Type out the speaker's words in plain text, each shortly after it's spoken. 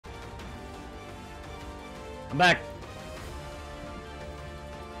I'm back.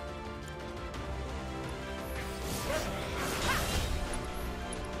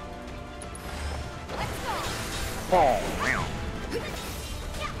 Oh, man.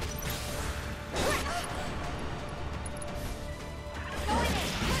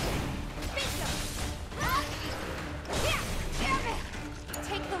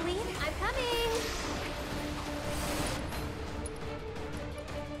 Take the lead. I'm coming.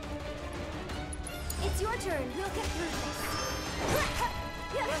 It's your turn. We'll get through this.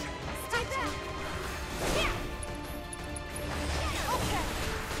 Stay back. Okay.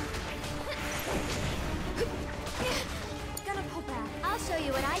 Gonna pull back. I'll show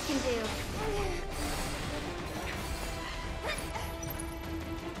you what I can do.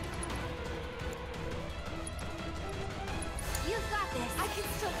 You've got this. I can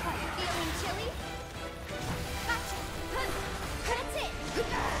still play. Feeling chilly? Gotcha. That's it.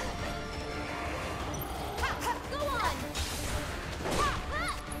 Go on.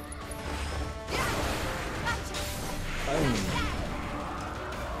 Gotcha.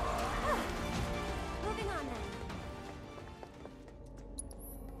 Moving on then.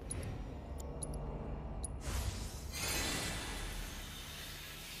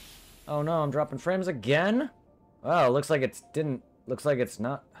 Oh no, I'm dropping frames again? Oh, looks like it's didn't. Looks like it's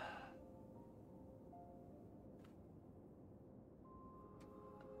not.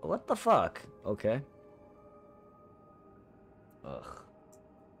 What the fuck? Okay. Ugh.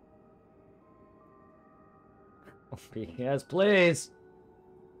 Yes, please.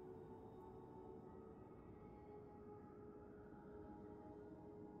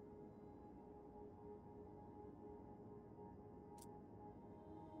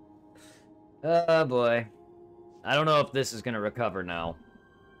 Oh boy. I don't know if this is gonna recover now.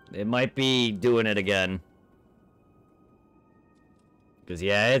 It might be doing it again. Because,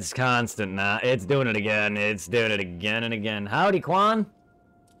 yeah, it's constant now. It's doing it again. It's doing it again and again. Howdy, Quan.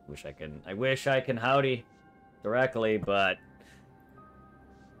 I wish I can howdy directly, but...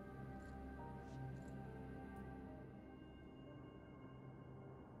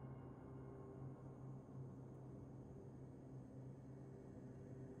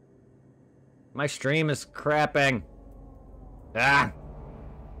 my stream is crapping. Ah!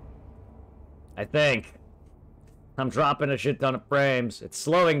 I think. I'm dropping a shit ton of frames. It's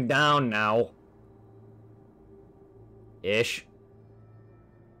slowing down now. Ish.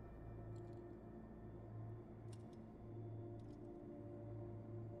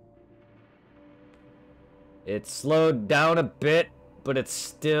 It slowed down a bit, but it's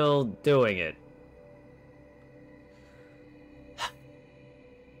still doing it.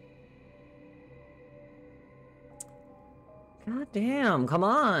 God damn, come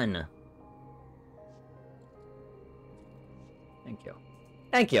on. Thank you.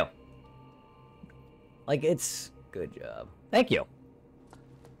 Thank you. Like, it's... good job. Thank you.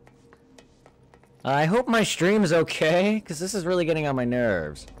 I hope my stream's okay, because this is really getting on my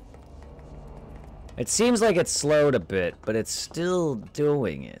nerves. It seems like it's slowed a bit, but it's still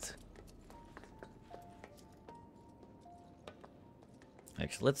doing it.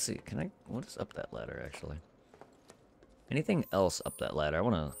 Actually, let's see. Can I... what is up that ladder, actually? Anything else up that ladder? I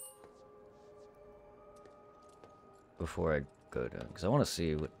want to... before I go down, because I want to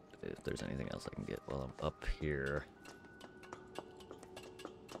see what if there's anything else I can get while I'm up here.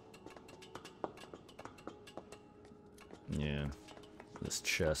 Yeah, this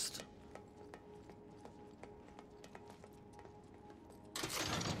chest.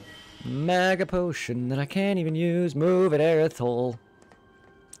 Mega potion that I can't even use. Move it, Aerithol.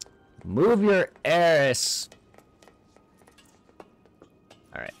 Move your Eris.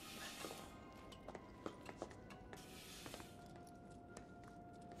 Alright.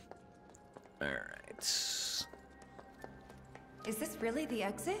 Alright. Is this really the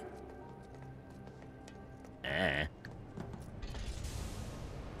exit? Eh.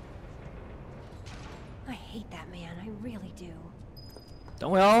 I hate that man, I really do.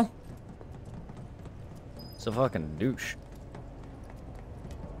 Don't we all? It's a fucking douche.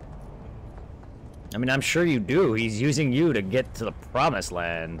 I mean, I'm sure you do. He's using you to get to the promised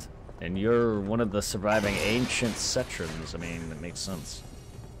land. And you're one of the surviving ancient Cetrons. I mean, that makes sense.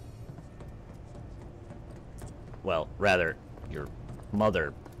 Well, rather, your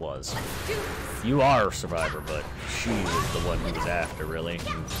mother was. You are a survivor, but she was the one he was after, really.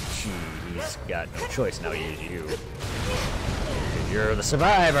 He's got no choice now, he is you. 'Cause you're the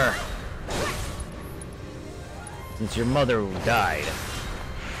survivor. Since your mother died.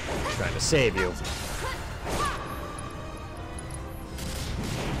 Trying to save you.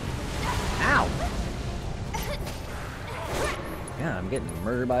 Ow! Yeah, I'm getting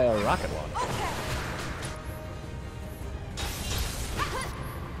murdered by a rocket launcher.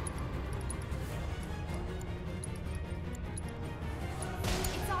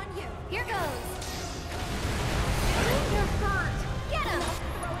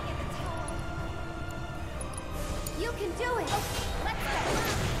 can do it. Okay, let's go.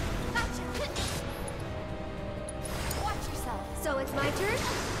 Gotcha. Watch yourself. So it's my turn?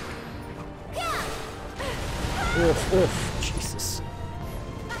 Yeah. Oof, oof. Jesus.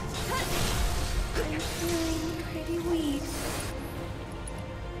 I'm feeling pretty weak.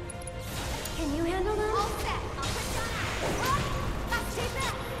 Can you handle them? All set. I'll put you on out. Stay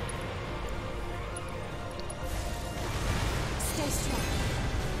back. Stay strong.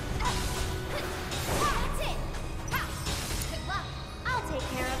 That's it. Good luck. I'll take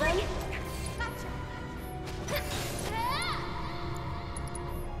care of them. Gotcha.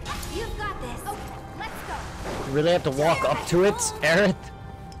 You've got this. Okay, let's go. You really have to walk up to it, Aerith?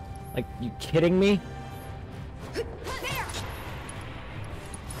 Like, you kidding me? There.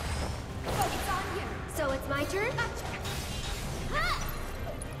 Oh, it's on you. So it's my turn? Gotcha.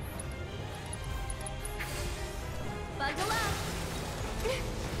 Bundle up.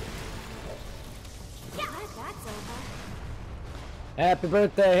 Yeah, that's over. Happy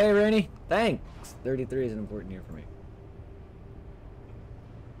birthday, hey Rainy. Thanks. 33 is an important year for me.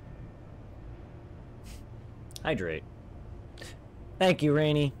 Hydrate. Thank you,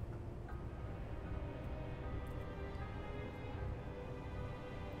 Rainy.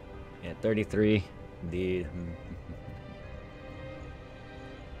 Yeah, 33. Indeed.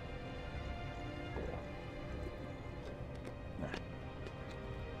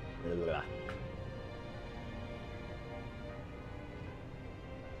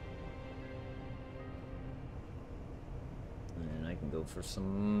 And I can go for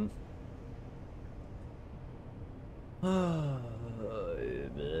some.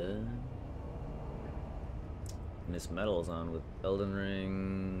 Miss Metal's on with Elden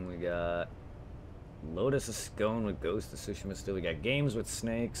Ring. We got Lotus is going with Ghost of Tsushima still. We got games with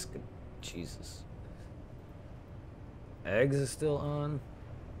Snakes. Good Jesus. Eggs is still on.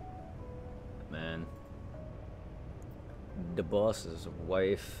 Man. The boss's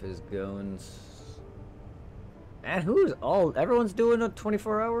wife is going. And who's all? Everyone's doing a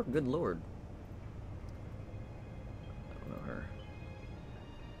 24-hour? Good lord. I don't know her.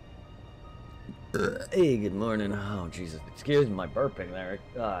 Hey, good morning. Oh, Jesus. Excuse my burping there.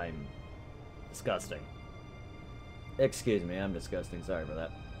 I'm disgusting. Excuse me, I'm disgusting. Sorry for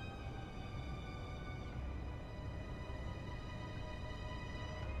that.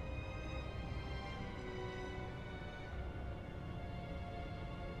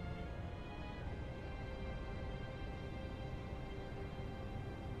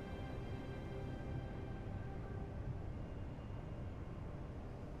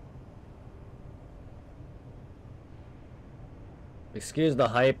 Excuse the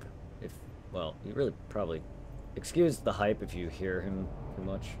hype if, well, you really probably, excuse the hype if you hear him too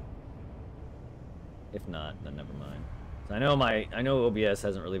much. If not, then never mind. So I know OBS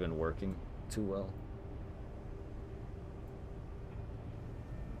hasn't really been working too well.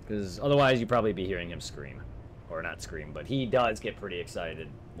 Because otherwise you'd probably be hearing him scream. Or not scream, but he does get pretty excited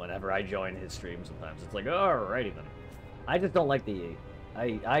whenever I join his stream sometimes. It's like, alrighty then. I just don't like the,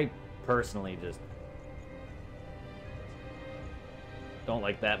 I personally just don't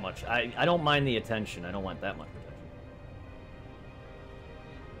like that much. I don't mind the attention. I don't want that much attention.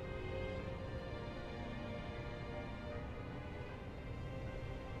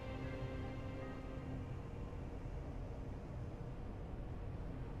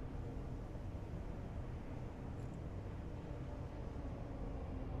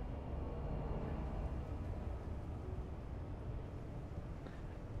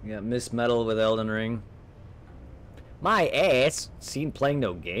 You got Miss Metal with Elden Ring. My ass! Seen playing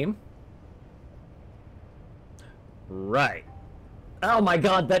no game? Right. Oh my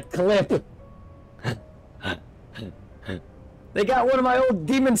god, that clip! They got one of my old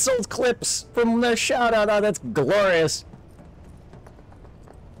Demon Souls clips from the shoutout. Oh, that's glorious.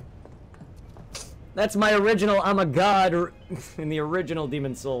 That's my original I'm a god in the original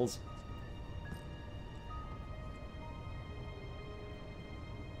Demon Souls.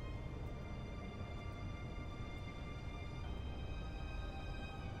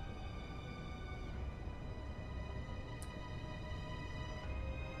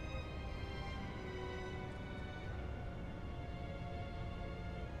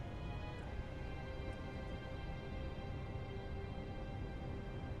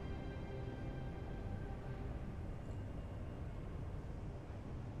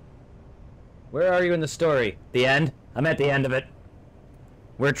 Where are you in the story? The end? I'm at the end of it.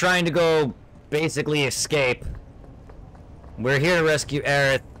 We're trying to go basically escape. We're here to rescue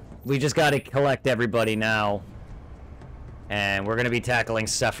Aerith. We just gotta collect everybody now. And we're gonna be tackling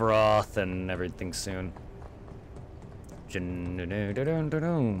Sephiroth and everything soon.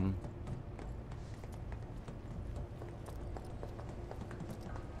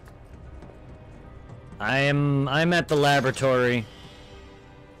 I'm at the laboratory.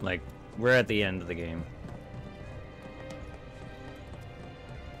 Like, we're at the end of the game.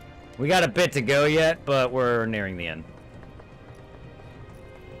 We got a bit to go yet, but we're nearing the end.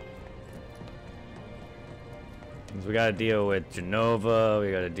 We gotta deal with Genova,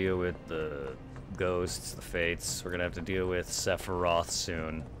 we gotta deal with the ghosts, the fates. We're gonna have to deal with Sephiroth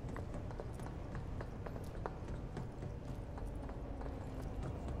soon.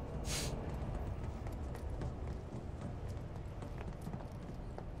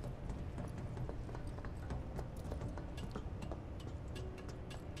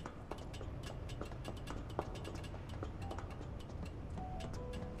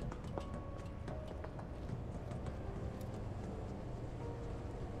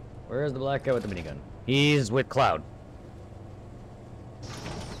 Where's the black guy with the minigun? He's with Cloud.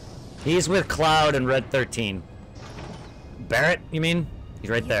 He's with Cloud and Red 13. Barrett, you mean? He's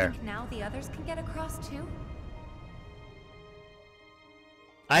right there. Think now the others can get across too?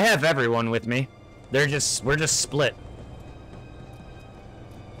 I have everyone with me. We're just split.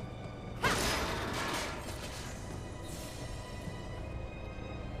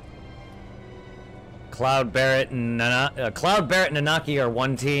 Cloud, Barrett, and Nanaki are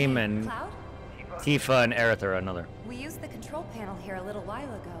one team, and Cloud? Tifa and Aerith are another. We used the control panel here a little while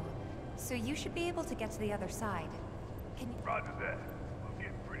ago, so you should be able to get to the other side. Can you... Roger that. I'm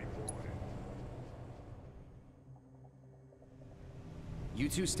getting pretty bored. You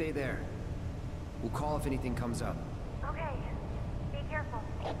two stay there. We'll call if anything comes up. Okay. Be careful.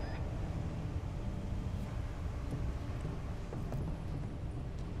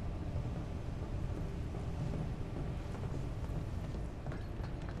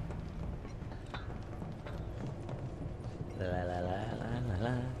 La, la, la, la,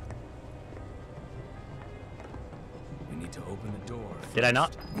 la. We need to open the door. Did I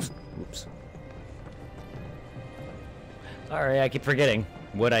not? Oops. Sorry, I keep forgetting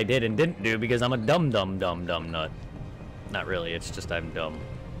what I did and didn't do because I'm a dumb nut. Not really, it's just I'm dumb.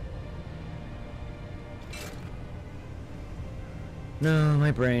 No, my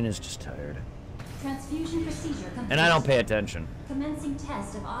brain is just tired. Transfusion procedure complete. And I don't pay attention. Commencing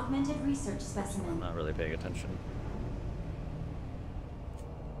test of augmented research specimen. I'm not really paying attention.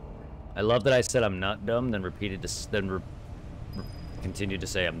 I love that I said I'm not dumb, then repeated to, continued to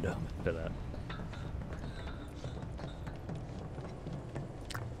say I'm dumb after that.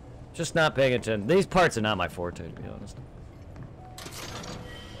 Just not paying attention. These parts are not my forte, to be honest.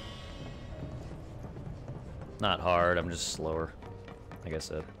 Not hard, I'm just slower, like I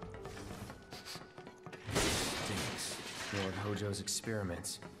said. Thanks. Lord Hojo's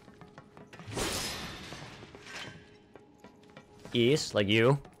experiments. Yes, like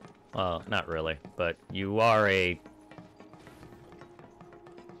you. Not really, but you are a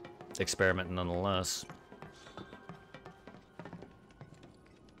experiment nonetheless.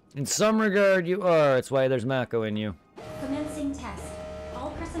 In some regard, you are. It's why there's Mako in you. Commencing test.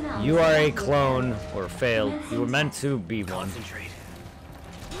 All personnel. You are a clone, or failed. You were meant to be one.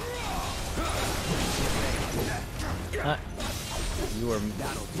 You were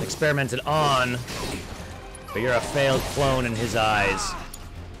experimented on, but you're a failed clone in his eyes.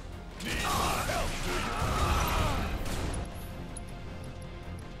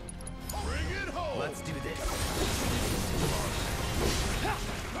 Let's do this.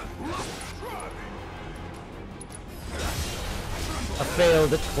 A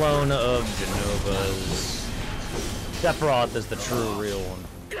failed clone of Genova's. Sephiroth is the true real one.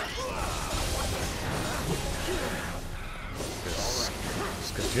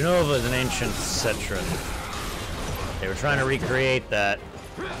 Because Genova is an ancient Cetron. They were trying to recreate that.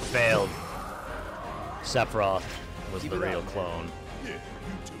 Failed. Sephiroth was the real clone.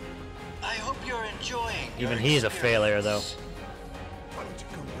 I hope you're enjoying. Even he's a failure, though.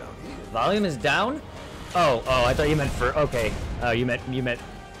 Volume is down? Oh, I thought you meant for. Okay. You meant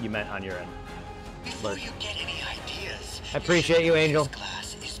on your end. Before you get any ideas, I appreciate you, Angel. this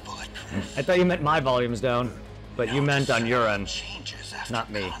glass is bulletproof. I thought you meant my volume's down, but you meant on your end. Changes after Not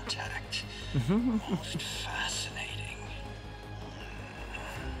me. contact. Most fascinating.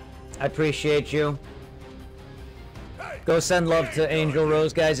 I appreciate you. Go send love to Angel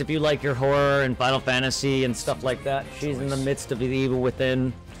Rose, guys, if you like your horror and Final Fantasy and stuff like that. She's in the midst of the evil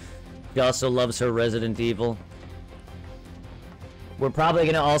within. She also loves her Resident Evil. We're probably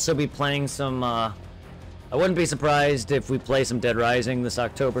going to also be playing some, I wouldn't be surprised if we play some Dead Rising this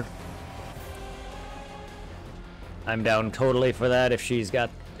October. I'm down totally for that if she's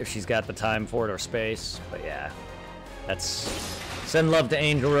got the time for it or space. But yeah, that's... Send love to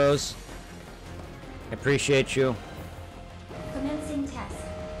Angel Rose. I appreciate you. Commencing test.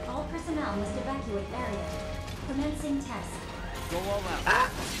 All personnel must evacuate area Commencing test. Go all out. Ah!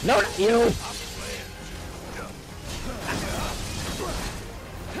 No, not you!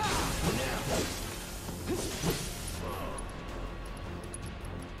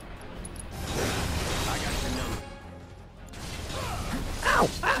 Ow!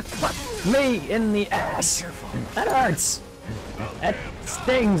 Ah, fuck me in the ass! That hurts! That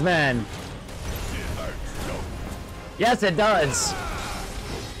stings, man! Yes, it does!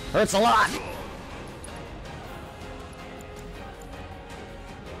 Hurts a lot!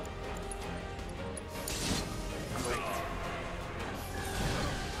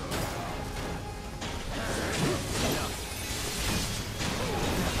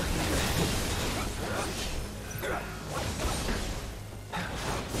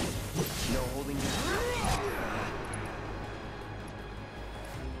 No holding back.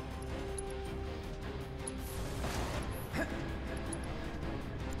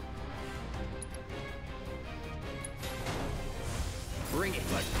 Bring it.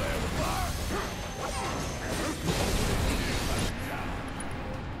 Like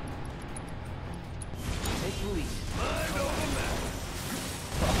take the lead.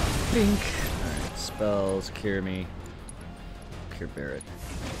 Pink. Alright, spells, cure me. Cure Barrett.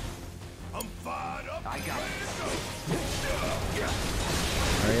 I'm fired up. I got it.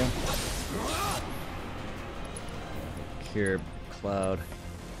 Are you? Cure Cloud.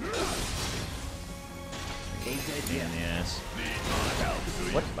 Ain't dead Pain yet. in the ass.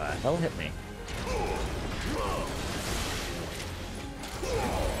 What the hell hit me?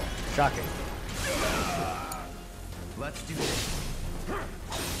 Shocking. Let's do this.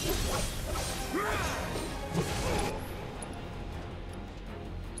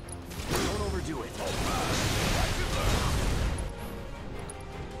 Don't overdo it.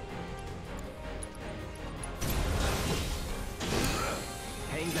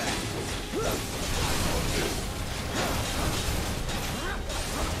 Hang back.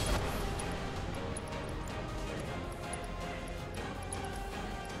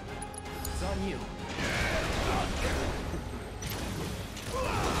 It's on you.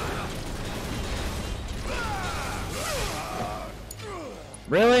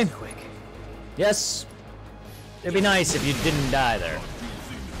 Really? Quick. Yes. It'd be nice if you didn't die there.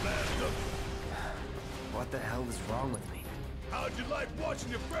 What the hell is wrong with me? How'd you like watching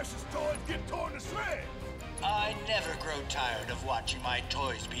your precious toys get torn to shreds? I never grow tired of watching my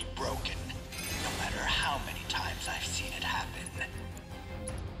toys be broken, no matter how many times I've seen it happen.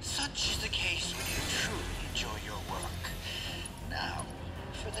 Such is the case when you truly enjoy your work. Now,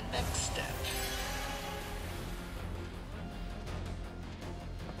 for the next step.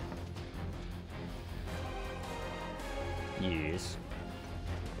 Yes.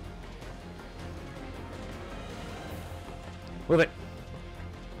 Move it.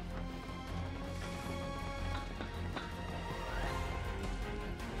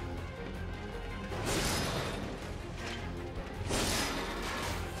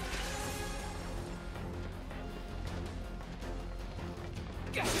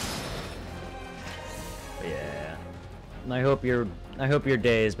 Yeah. I hope your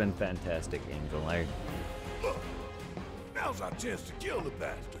day has been fantastic, Angel. Now's our chance to kill the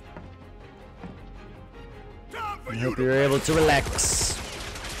bastard. Time for I you hope to you're able to relax.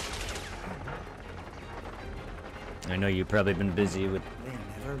 I know you've probably been busy with. They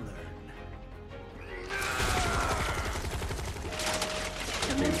never learn.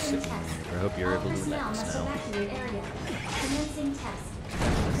 Commencing test. I hope you're All able to personnel relax must now. evacuate area. Commencing test.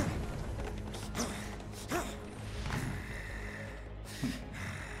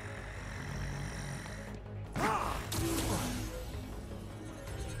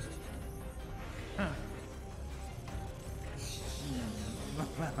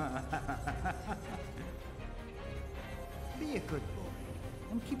 Be a good boy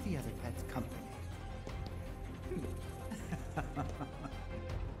and keep the other pets company.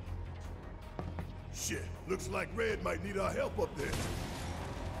 Shit, looks like Red might need our help up there.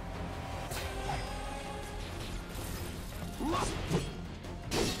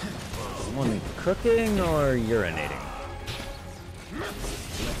 One cooking or urinating?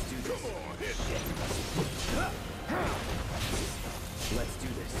 Let's do this. Let's do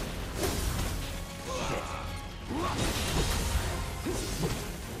this.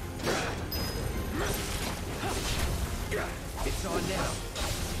 It's on now.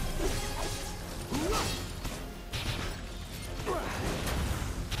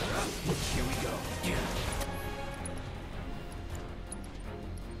 Here we go.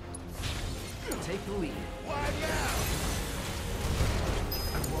 Take the lead. Why now?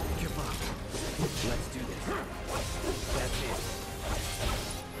 I won't give up. Let's do this. That's it.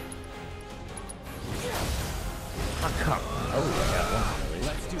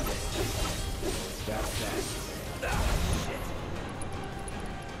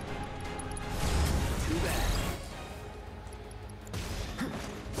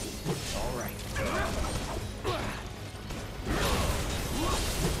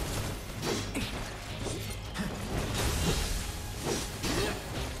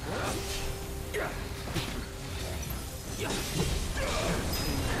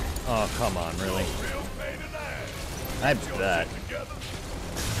 come on, really? Real pain in the ass. I bet that. Together,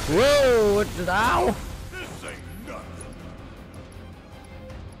 Whoa! What did ow? this ain't nothing.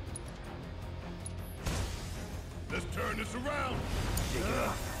 Let's turn this around.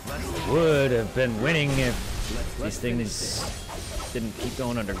 Would have been winning if these things didn't keep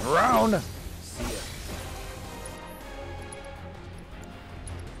going underground. See ya.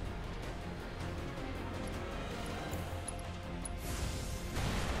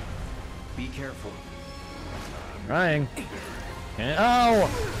 Be careful. Trying. Can't. Oh!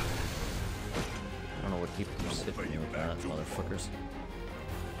 I don't know what keeps hitting me with that, motherfuckers.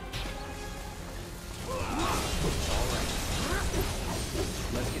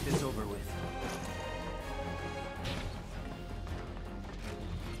 Let's get this over with.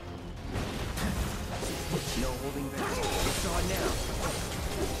 No holding back. It's on now.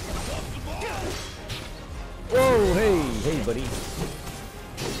 Whoa! Hey, hey, buddy.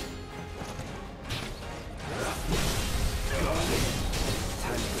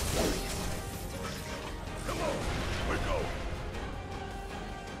 Time to get serious. Come on, we go.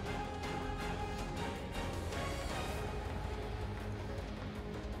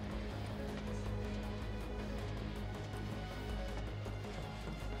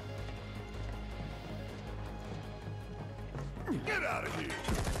 Get out of here.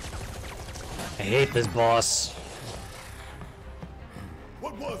 I hate this boss.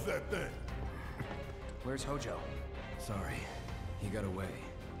 What was that thing? Where's Hojo? Sorry, he got away.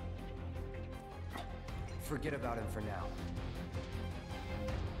 Forget about him for now.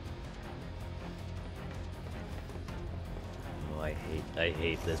 Oh, I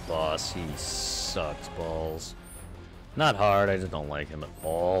hate this boss. He sucks balls. Not hard, I just don't like him at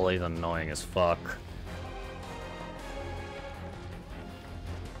all. He's annoying as fuck.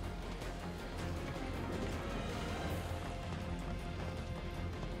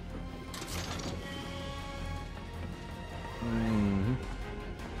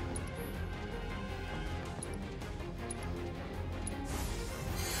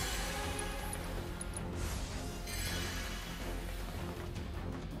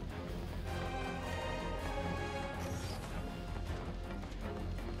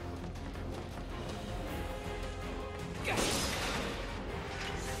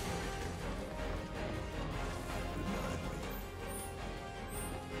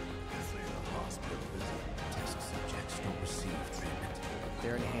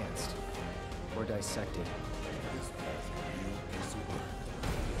 They're enhanced. Or dissected.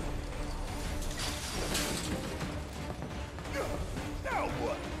 Now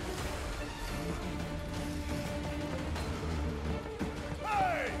what?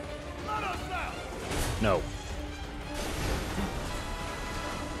 Hey! Let us out! No.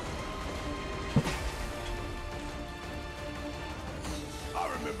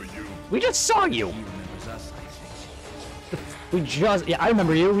 I remember you. We just saw you! He remembers us, I think. We just... Yeah, I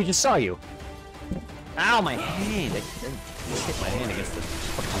remember you. We just saw you. Ow, my hand! I just hit my hand against the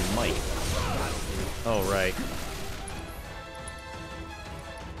fucking mic. Oh, right.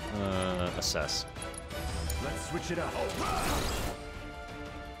 Assess. Let's switch it up.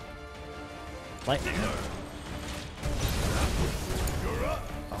 Lightning. You're up.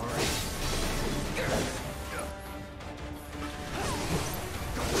 All right.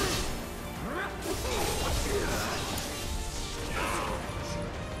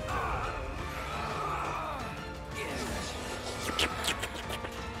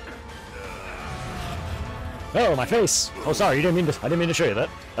 Oh, my face! Oh, sorry, I didn't mean to show you that.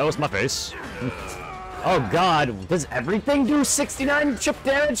 That was my face. Oh god, does everything do 69 chip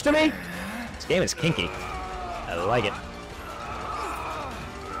damage to me? This game is kinky. I like it.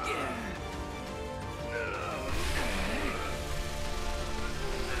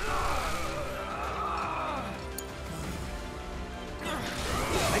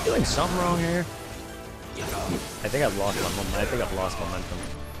 Am I doing something wrong here? I think I've lost momentum.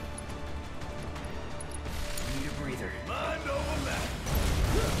 Need a breather. Mind over matter.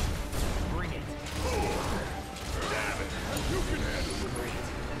 Bring it. Damn it. You can handle it. Great.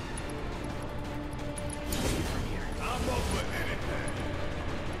 From here. I'm up for anything.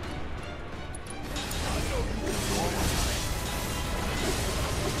 I know you can do it.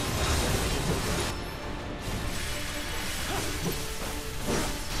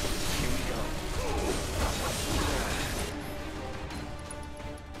 Here we go.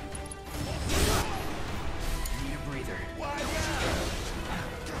 Need a breather. Why now?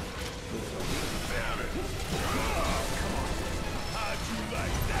 Damn it. How'd you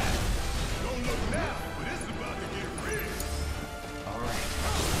like that? Don't look now, but it's about to get real.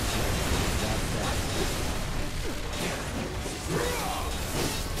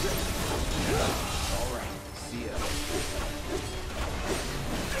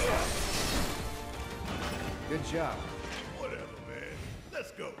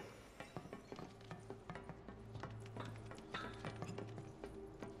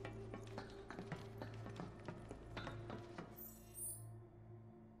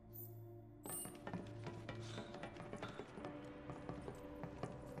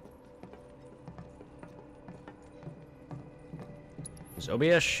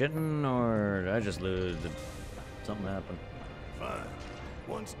 OBS shitting, or did I just lose? Did something happen? Fine.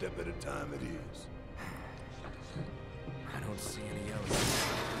 One step at a time it is. I don't see any yellow.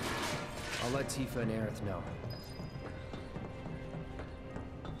 I'll let Tifa and Aerith know.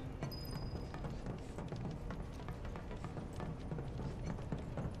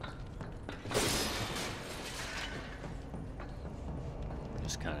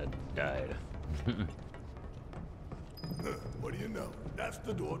 Just kind of died. What do you know? That's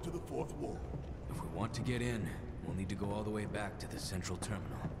the door to the fourth wall. If we want to get in, we'll need to go all the way back to the central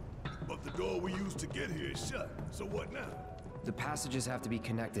terminal. But the door we used to get here is shut. So what now? The passages have to be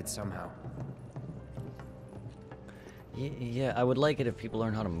connected somehow. Yeah, I would like it if people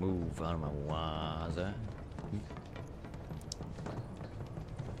learn how to move. I don't know why is that.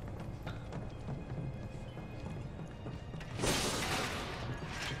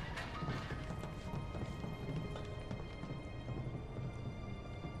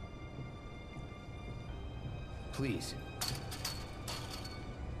 Please.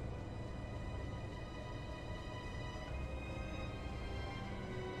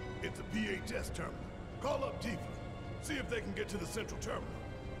 It's a PHS terminal. Call up Tifa. See if they can get to the central terminal.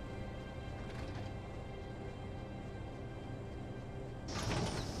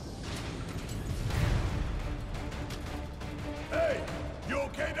 Hey! You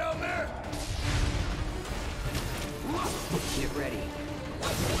okay down there? Get ready.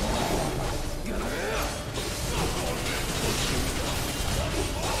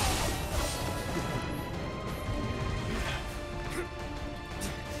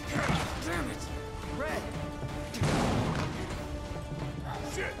 Damn it! Red!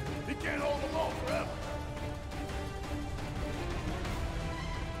 Shit! He can't hold them all forever.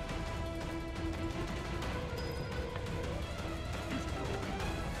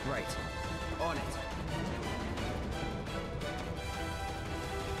 Right. On it.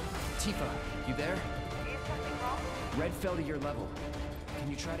 Tifa, you there? Is something wrong? Red fell to your level. Can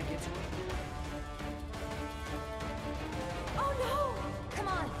you try to get to her? Oh no! Come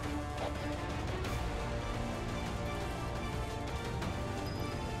on.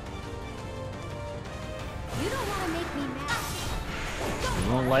 You don't want to make me mad.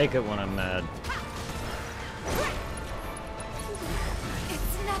 You won't like it when I'm mad.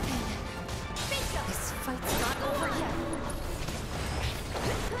 It's nothing. This fight's not over yet.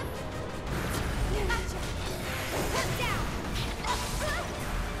 Gotcha. Down.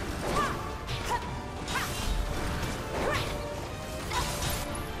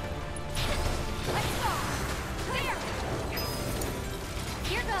 Let's go. There.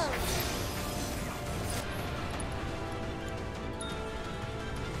 Here goes.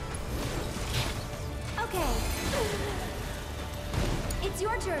 Okay. It's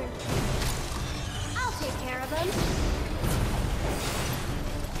your turn. I'll take care of him.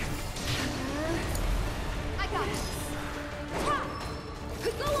 I got this. Ha!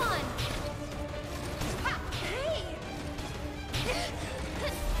 Go on. Ha! Hey!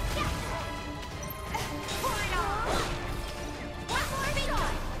 Pour it on. One more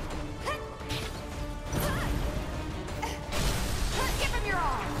shot. Give him your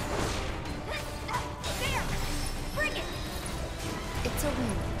all. There. Bring it. It's a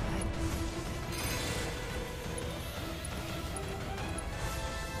win.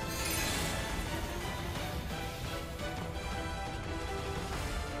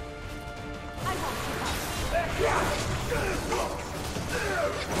 I won't give up.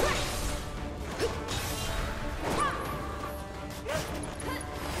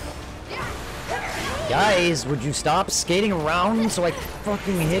 Guys, would you stop skating around so I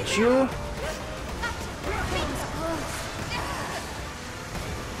fucking hit you?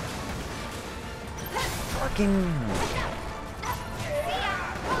 Fucking...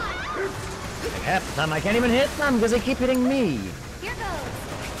 Half the time I can't even hit them because they keep hitting me. Here goes.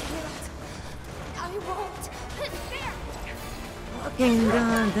 I won't. There. Fucking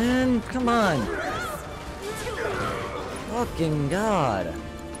god, man. Come on. Fucking god.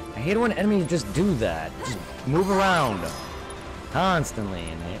 I hate when enemies just do that. Just move around. Constantly.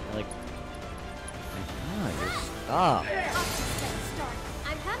 And they, like... God, just stop.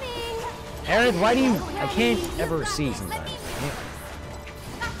 I'm coming. Aerith, why do you... I can't ever see sometimes.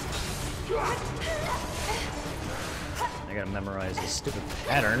 I gotta memorize this stupid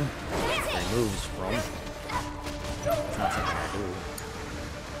pattern that he moves from. It's not something I do.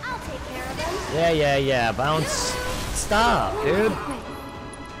 I'll take care of him. Yeah. Bounce. Stop, dude.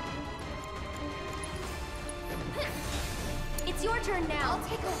 It's your turn now. I'll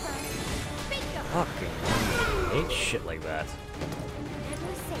take over. Bingo. Fucking hate shit like that.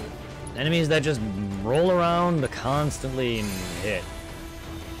 Never safe. Enemies that just roll around constantly and hit.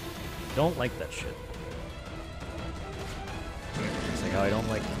 don't like that shit. It's like how I don't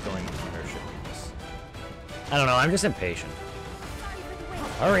like going under shit like this. I don't know, I'm just impatient.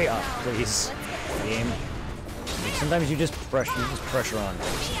 Hurry up, please. Game. Like, sometimes you just pressure on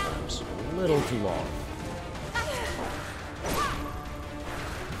things sometimes. A little too long.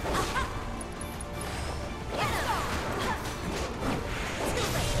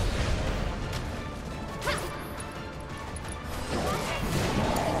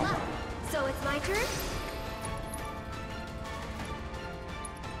 So it's my turn?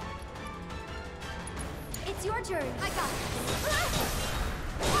 It's your turn. I got it.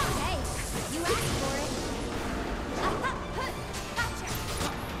 Hey, you asked for it. Gotcha.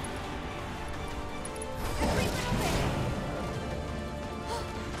 Every little bit.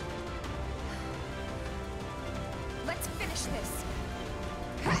 Let's finish this.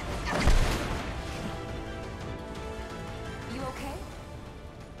 You okay?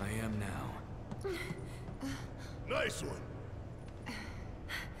 I am now. Nice one.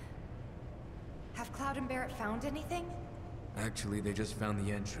 Have Cloud and Barrett found anything? Actually, they just found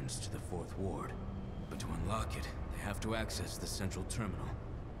the entrance to the 4th ward. But to unlock it, they have to access the central terminal,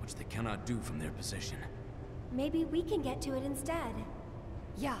 which they cannot do from their position. Maybe we can get to it instead.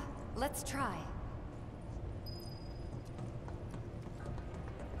 Yeah, let's try.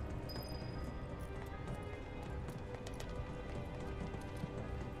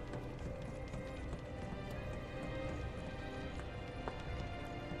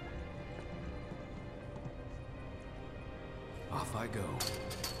 Off I go.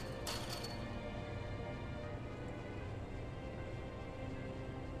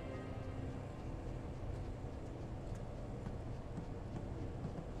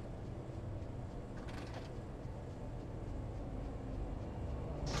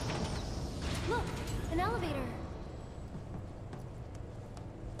 Look, an elevator.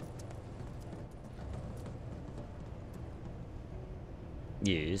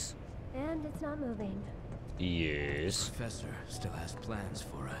 Yes. And it's not moving. Yes. Professor still has plans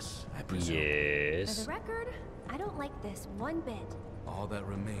for us, I presume. For Yes. the record, I don't like this one bit. All that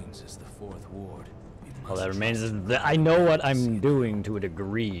remains is the 4th ward. We All must that remains trust is the that I know what process. I'm doing to a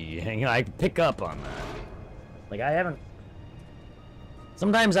degree. You know, I pick up on that. Like, I haven't...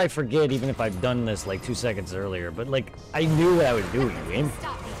 Sometimes I forget, even if I've done this, like, 2 seconds earlier, but, like, I knew what I was doing, game.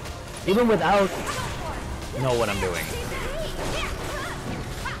 Stop me. Even without know what I'm doing.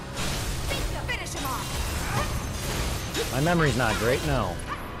 Finish him off! My memory's not great, no.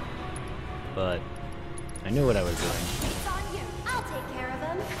 But I knew what I was doing. It's on you. I'll take care of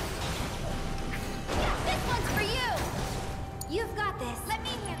him. This one's for you. You've got this. Let me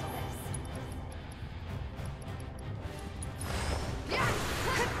handle this.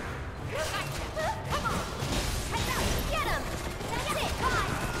 Come on. Heads up. Get him. That's it. Come on.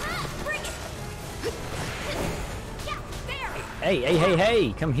 Bring it. Yeah, there.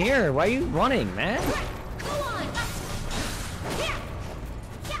 Hey, come here. Why are you running, man? Go on. Yeah.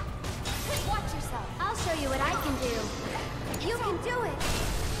 Yeah. Watch yourself. I'll show you what I can do. You can do it.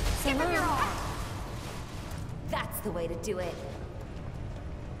 Give him your all. That's the way to do it.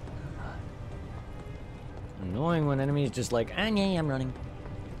 Annoying when enemies just like, ah, yeah, I'm running.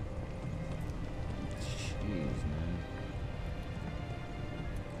 Jeez, man.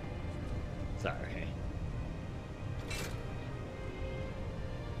 Sorry.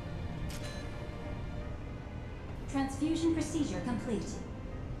 Transfusion procedure complete.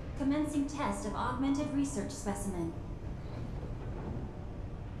 Commencing test of augmented research specimen.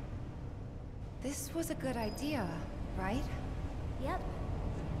 This was a good idea, right? Yep.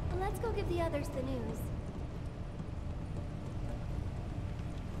 Well, let's go give the others the news.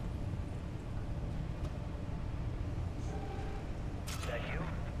 Is that you?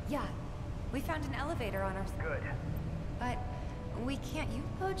 Yeah. We found an elevator on our... Good. But we can't use...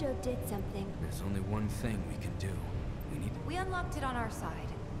 Hojo did something. There's only one thing we can do. We need... We unlocked it on our side.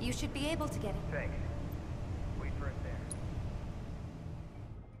 You should be able to get it. Thanks. Wait for it there.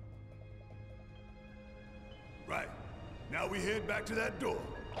 Right. Now we head back to that door.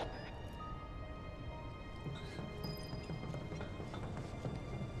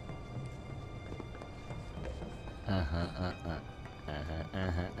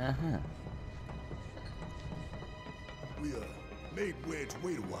 We made Wedge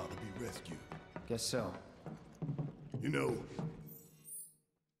wait a while to be rescued. Guess so. You know,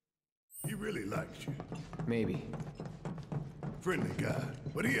 he really likes you. Maybe. Friendly guy,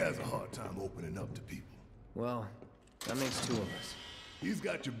 but he has a hard time opening up to people. Well, that makes two of us. He's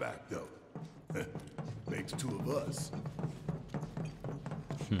got your back, though. Makes two of us.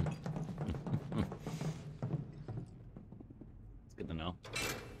 It's good to know.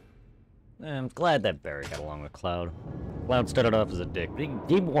 I'm glad that Barry got along with Cloud. Cloud started off as a dick, but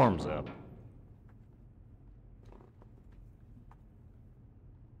he warms up.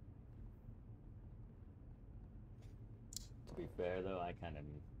 To be fair, though, I kind of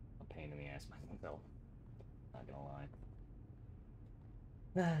a pain in the ass myself. Not gonna lie.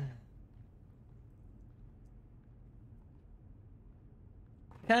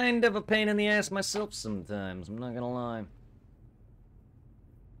 Kind of a pain in the ass myself sometimes, I'm not gonna lie.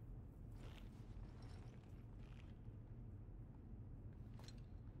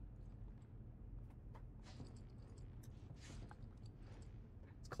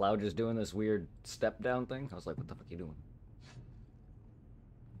 Is Cloud just doing this weird step down thing? I was like, what the fuck are you doing?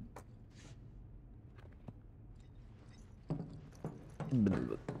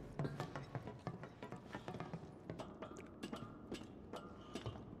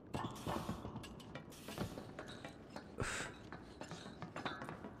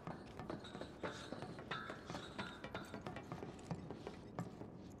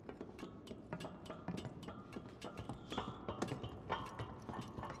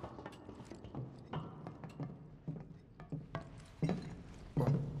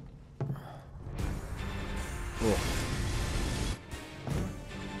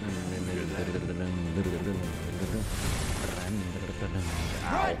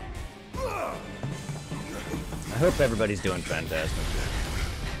 I hope everybody's doing fantastic.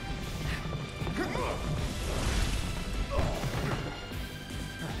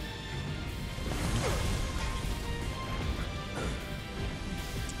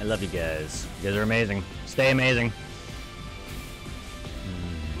 I love you guys. You guys are amazing. Stay amazing.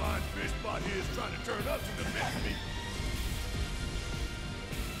 Blind fish spot here is trying to turn us into mess meat.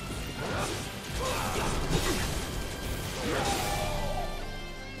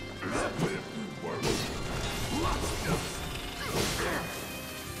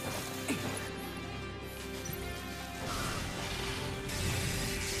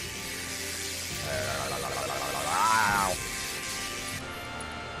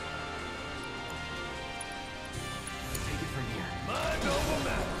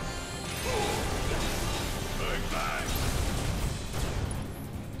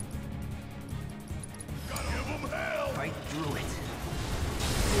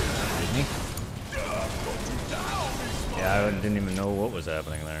 Yeah, I didn't even know what was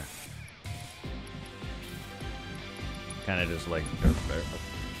happening there. Kind of just like...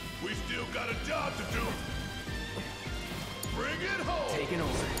 We still got a job to do. Bring it home. Taking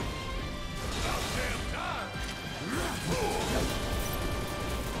over. About damn time.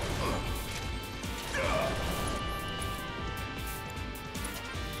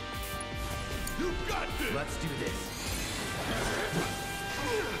 You got this. Let's do this.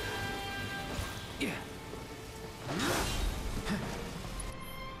 Yeah.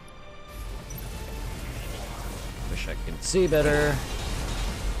 Wish I could see better.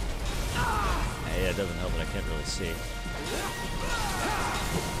 Yeah, it doesn't help that I can't really see.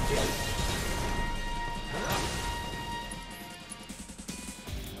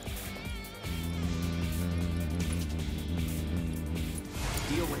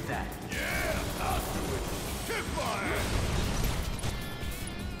 Deal with that. Yeah, I'll do it. Kick my ass.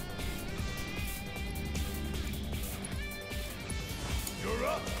 You're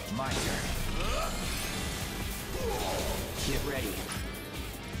up. My turn. Get ready.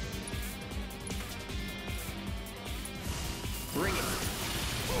 Bring it.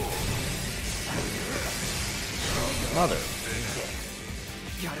 Mother.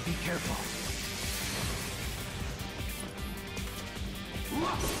 Gotta be careful.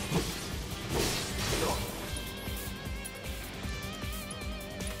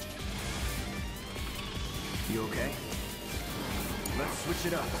 You okay? Let's switch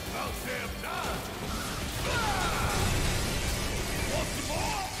it up. About damn time. Want some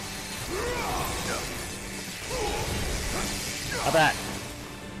more? How about?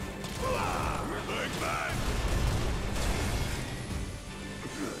 Big man.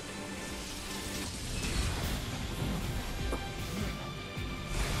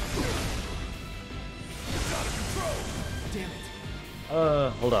 It's out of control. Damn it.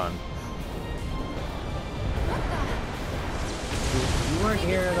 Hold on. If you weren't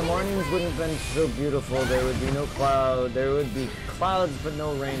here, the mornings wouldn't have been so beautiful. There would be no cloud. There would be clouds but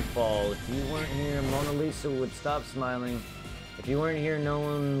no rainfall. If you weren't here, Mona Lisa would stop smiling. If you weren't here, no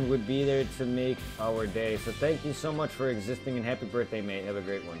one would be there to make our day. So thank you so much for existing, and happy birthday, mate. Have a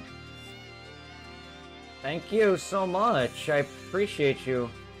great one. Thank you so much. I appreciate you.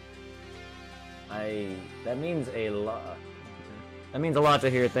 That means a lot. That means a lot to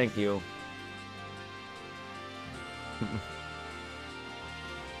hear. Thank you.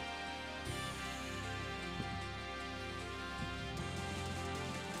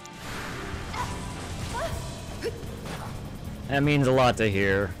 That means a lot to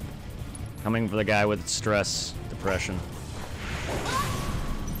hear. Coming from the guy with stress, depression.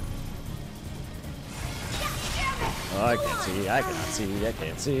 Oh, I can't see, I cannot see, I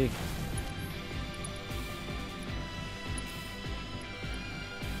can't see.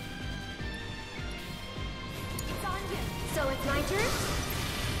 It's on you. So it's my turn?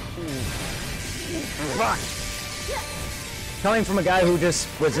 Fuck! Coming from a guy who just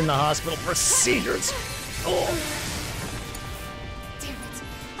was in the hospital for seizures. Oh. Damn it.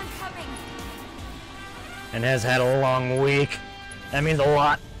 I'm coming. And has had a long week. That means a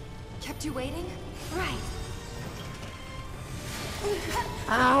lot. Kept you waiting? Right.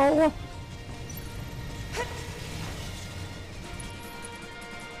 Ow!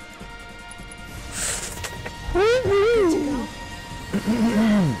 Hey!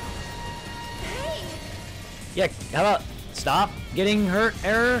 Yeah, how about stop getting hurt,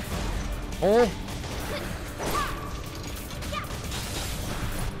 error? Oh.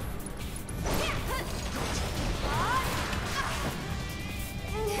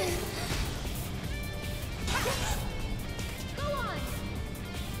 Go on.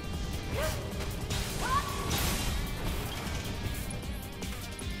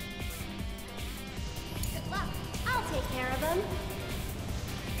 Good luck. I'll take care of him.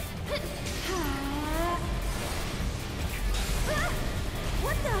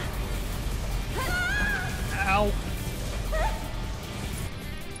 What the? Ow.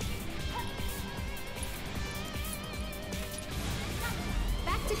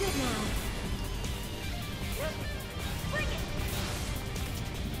 Back to good now. Bring it.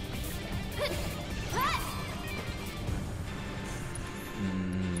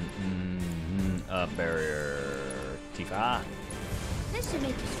 Barrier. Tifa. This should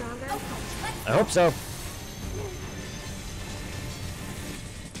make you stronger. I hope so.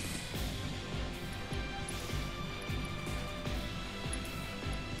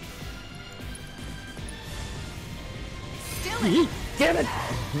 Still Damn it!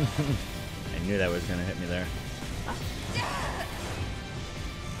 I knew that was gonna hit me there.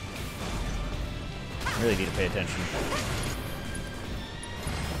 I really need to pay attention.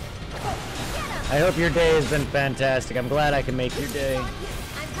 I hope your day has been fantastic. I'm glad I can make your day. I'm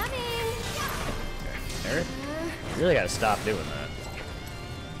coming. Eric, you really gotta stop doing that.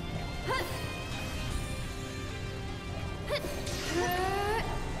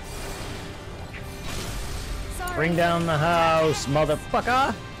 Sorry. Bring down the house,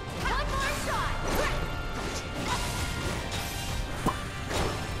 motherfucker! One more shot.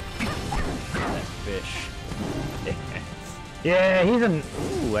 That fish. Yeah, he's an.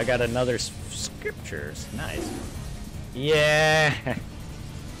 Ooh, I got another scriptures. Nice. Yeah.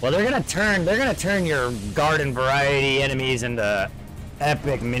 Well, they're gonna turn your garden variety enemies into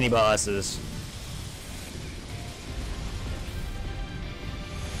epic mini bosses.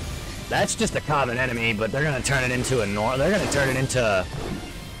 That's just a common enemy, but they're gonna turn it into they're gonna turn it into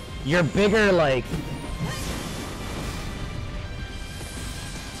your bigger, like,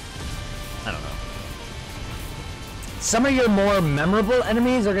 I don't know. Some of your more memorable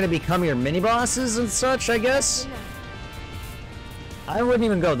enemies are gonna become your mini bosses and such, I guess. I wouldn't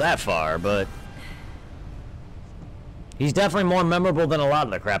even go that far, but he's definitely more memorable than a lot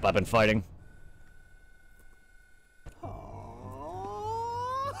of the crap I've been fighting.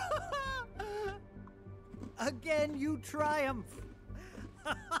 Again, you triumph.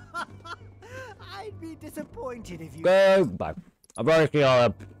 I'd be disappointed if you. Goodbye. I've already see all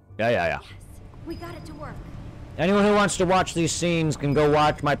up. Yeah. Yes, we got it to work. Anyone who wants to watch these scenes can go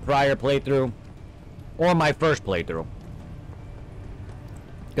watch my prior playthrough or my first playthrough.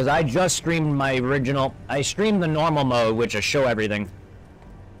 Because I just streamed my original. I streamed the normal mode, which I show everything.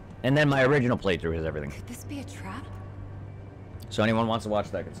 And then my original playthrough is everything. Could this be a trap? So anyone wants to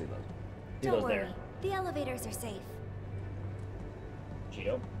watch that can see those. See Don't those worry. there. The elevators are safe.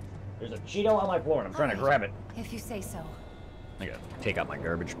 Cheeto? There's a Cheeto on my floor and I'm trying to grab it. If you say so. I gotta take out my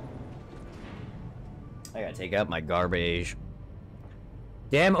garbage. I gotta take out my garbage.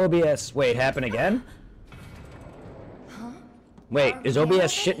 Damn OBS. Wait, happen again? Huh? Wait, is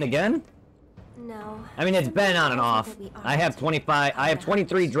OBS shitting again? No. I mean, it's been on and Something off. that we I have 25, I have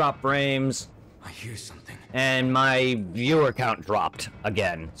 23 drop frames, I hear something. and my viewer count dropped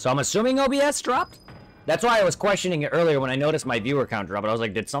again. So I'm assuming OBS dropped? That's why I was questioning it earlier when I noticed my viewer count drop. I was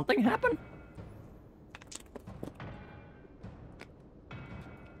like, did something happen?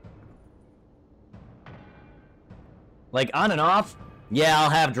 Like, on and off, yeah, I'll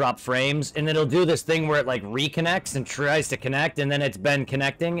have drop frames, and it'll do this thing where it, like, reconnects and tries to connect, and then it's been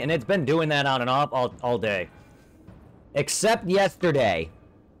connecting, and it's been doing that on and off all day. Except yesterday.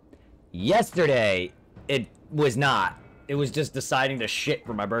 Yesterday, it was not. it was just deciding to shit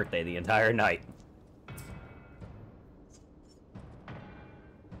for my birthday the entire night.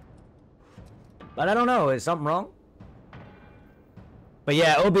 But I don't know, is something wrong? But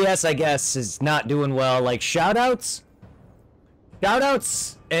yeah, OBS, I guess, is not doing well. Like, shoutouts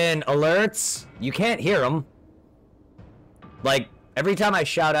and alerts, you can't hear them. Like, every time I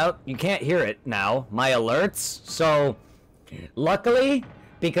shout out, you can't hear it now, my alerts. So, luckily,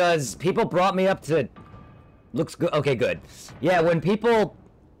 because people brought me up to... Looks good. Okay, good. Yeah, when people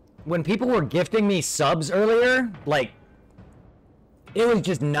were gifting me subs earlier, like, it was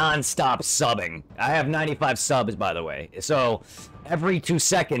just non-stop subbing. I have 95 subs, by the way. So, every 2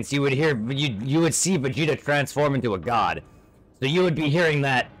 seconds, you would hear, you would see Vegeta transform into a god. So you would be hearing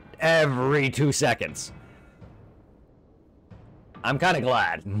that every 2 seconds. I'm kind of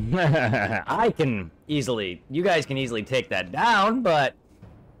glad. You guys can easily take that down, but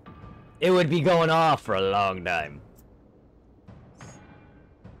it would be going off for a long time.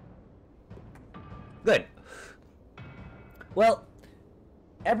 Good. Well,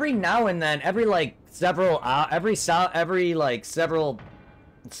 every now and then, every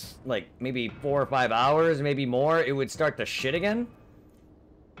maybe 4 or 5 hours, maybe more, it would start to shit again.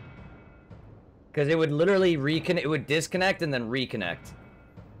 Because it would literally it would disconnect and then reconnect.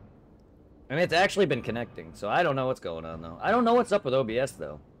 I mean, it's actually been connecting, so I don't know what's going on, though. I don't know what's up with OBS,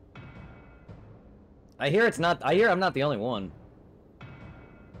 though. I hear I'm not the only one.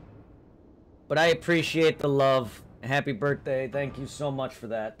 But I appreciate the love. Happy birthday. Thank you so much for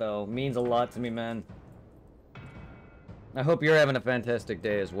that, though. Means a lot to me, man. I hope you're having a fantastic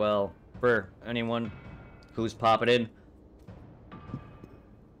day as well. For anyone who's popping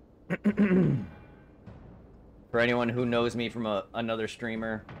in. For anyone who knows me from another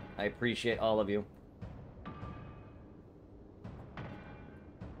streamer, I appreciate all of you.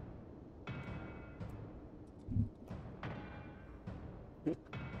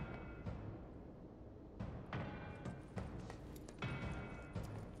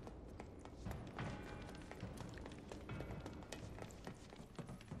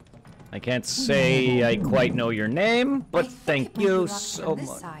 I can't say I quite know your name, but thank you so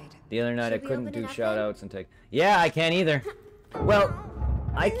much. The other night I couldn't do shoutouts and take... Yeah, I can't either. Well,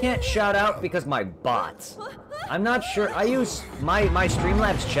 I can't shout out because my bots. I'm not sure. I use... My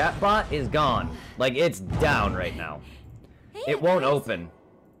Streamlabs chat bot is gone. Like, it's down right now. It won't open.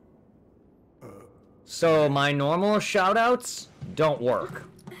 So my normal shoutouts don't work.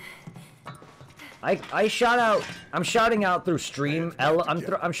 I shout out. I'm shouting out through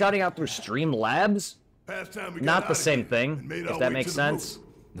I'm shouting out through Streamlabs. Not the same thing, if that makes sense.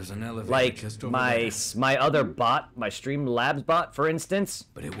 There's an elevator like just over my other bot, my Streamlabs bot, for instance.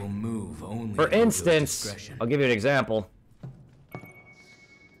 But it will move only. For instance, I'll give you an example.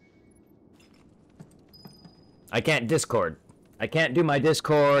 I can't Discord. I can't do my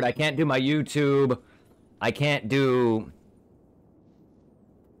Discord. I can't do my YouTube. I can't do.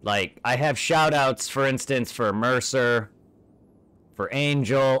 Like, I have shoutouts, for instance, for Mercer, for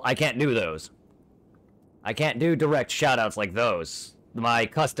Angel. I can't do those. I can't do direct shoutouts like those. My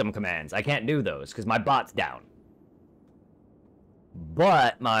custom commands. I can't do those, because my bot's down.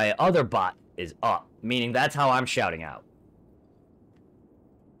 But my other bot is up, meaning that's how I'm shouting out.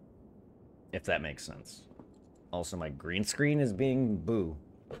 If that makes sense. Also, my green screen is being boo.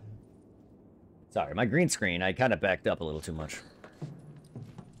 Sorry, my green screen, I kind of backed up a little too much.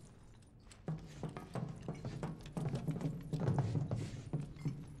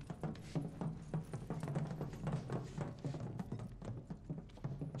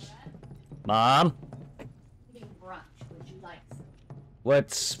 Mom? Brunch. Would you like some?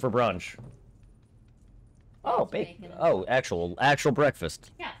 What's for brunch? Oh, bacon. Oh, actual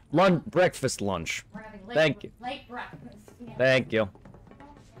breakfast. Yeah. Breakfast lunch. We're having Thank you. Late breakfast. Yeah. Thank you.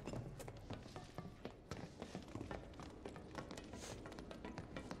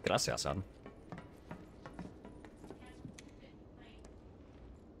 Gracias, son.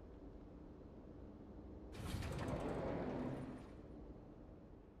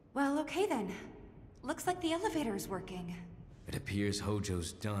 Well, okay then. Looks like the elevator is working. It appears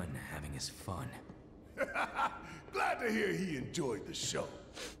Hojo's done having his fun. Glad to hear he enjoyed the show.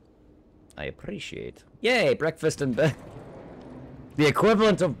 I appreciate. Yay, breakfast in bed. The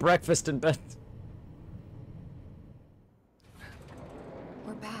equivalent of breakfast in bed.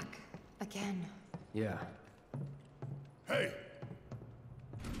 We're back. Again. Yeah. Hey!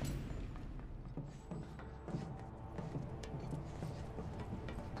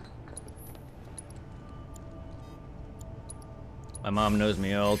 My mom knows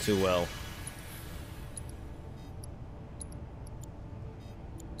me all too well.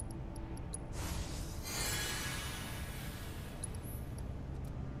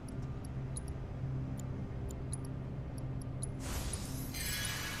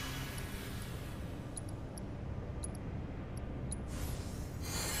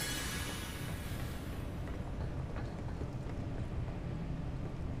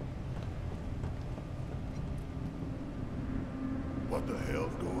 What the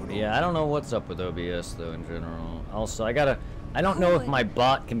hell's going on? Yeah, I don't know what's up with OBS though in general. Also, I don't know if my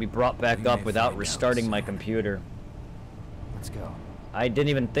bot can be brought back up without restarting my computer. Let's go. I didn't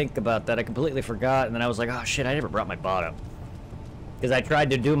even think about that. I completely forgot, and then I was like, oh shit, I never brought my bot up. Because I tried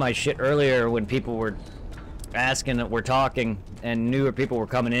to do my shit earlier when people were asking that we're talking, and newer people were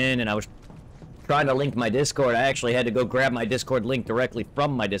coming in, and I was trying to link my Discord. I actually had to go grab my Discord link directly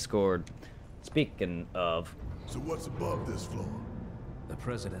from my Discord. Speaking of... So what's above this floor? The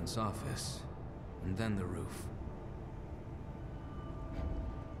president's office, and then the roof.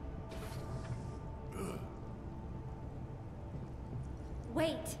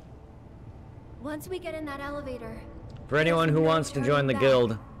 Wait. Once we get in that elevator... For anyone who wants to join the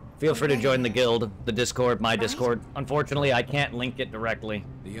guild, feel free to join the guild, the Discord, my Discord. Unfortunately, I can't link it directly,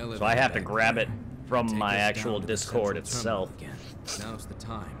 so I have to grab it from my actual Discord itself. Now's the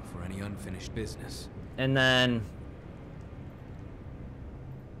time for any unfinished business. And then...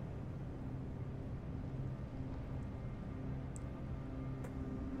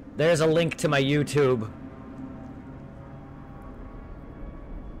 there's a link to my YouTube.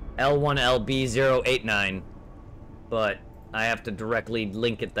 L1LB089. But I have to directly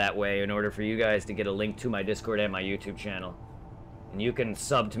link it that way in order for you guys to get a link to my Discord and my YouTube channel. And you can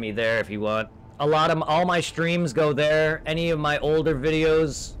sub to me there if you want. All my streams go there. Any of my older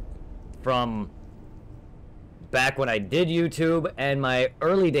videos from back when I did YouTube and my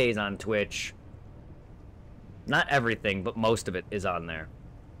early days on Twitch. Not everything, but most of it is on there.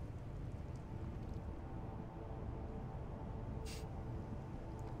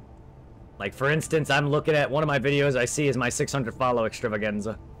 Like, for instance, I'm looking at one of my videos I see is my 600 follow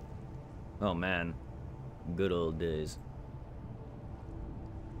extravaganza. Oh, man. Good old days.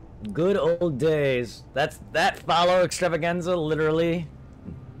 Good old days. That follow extravaganza, literally.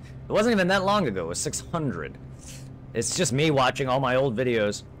 It wasn't even that long ago. It was 600. It's just me watching all my old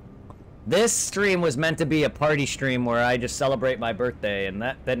videos. This stream was meant to be a party stream where I just celebrate my birthday, and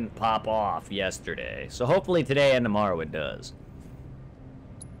that didn't pop off yesterday. So hopefully today and tomorrow it does.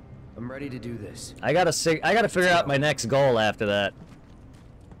 I'm ready to do this. I gotta figure out my next goal after that.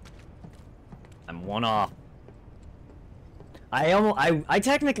 I'm one off. I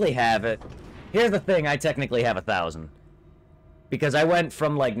technically have it. Here's the thing, I technically have 1,000. Because I went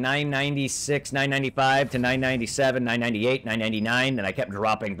from like 996, 995 to 997, 998, 999, and I kept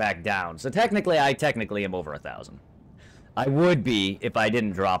dropping back down. So technically, I am over 1,000. I would be if I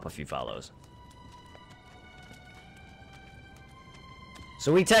didn't drop a few follows.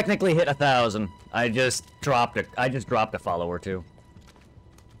 So we technically hit 1,000. I just dropped a follow or two.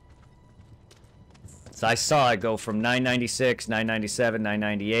 So I saw it go from 996, 997,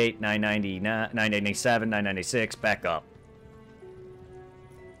 998, 999, 997, 996, back up.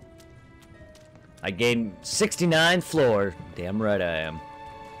 I gained 69th floor. Damn right I am.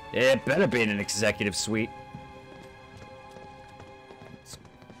 It better be in an executive suite.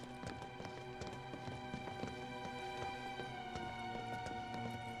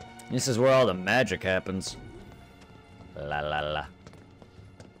 This is where all the magic happens. La la la.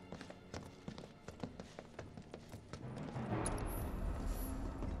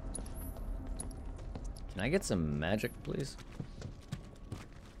 Can I get some magic, please?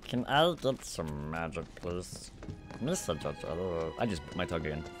 Can I get some magic, please? Mr. Judge, I just put my tongue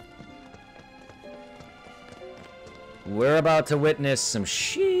in. We're about to witness some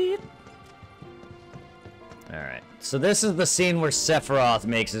shit. Alright, so this is the scene where Sephiroth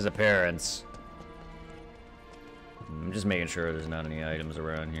makes his appearance. I'm just making sure there's not any items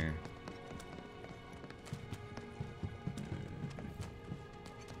around here.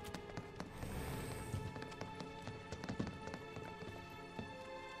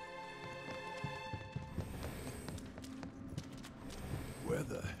 Where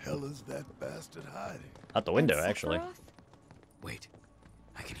the hell is that bastard hiding? Out the window, actually. Wait,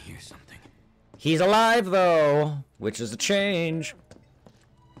 I can hear something. He's alive, though, which is a change.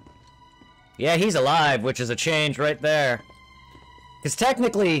 Yeah, he's alive, which is a change right there. Because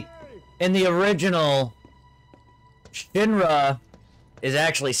technically, in the original, Shinra is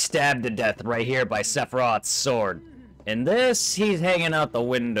actually stabbed to death right here by Sephiroth's sword. In this, he's hanging out the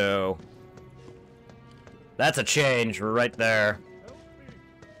window. That's a change right there.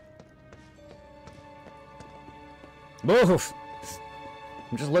 Oof.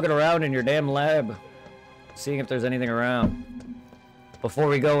 I'm just looking around in your damn lab, seeing if there's anything around, before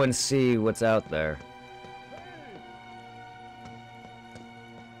we go and see what's out there.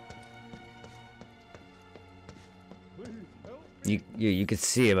 You could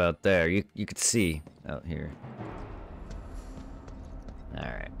see about there. You could see out here. All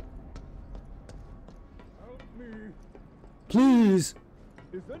right. Please. Please!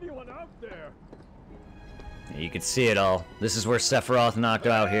 Is anyone out there? You can see it all. This is where Sephiroth knocked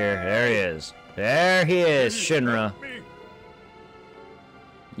out here. There he is. There he is, Shinra.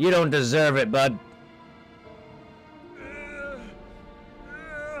 You don't deserve it, bud.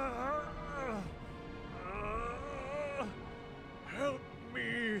 Help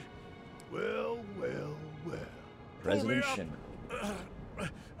me. Well. President Shinra.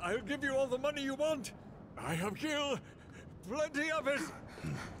 I'll give you all the money you want. I have killed plenty of it.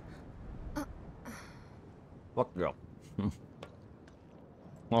 Fuck you.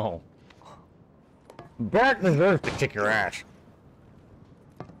 Oh. Barrett deserves to kick your ass.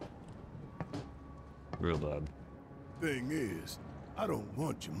 Real bad. Thing is, I don't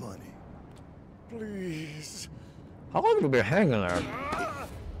want your money. Please. How long have you been hanging there?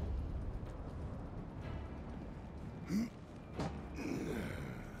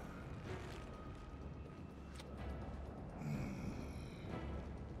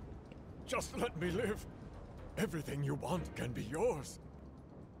 Just let me live. Everything you want can be yours.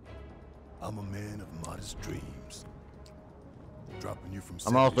 I'm a man of modest dreams. Dropping you from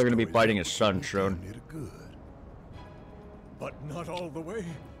I'm also going to be fighting his son soon. Good. But not all the way.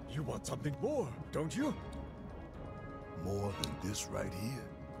 You want something more, don't you? More than this right here?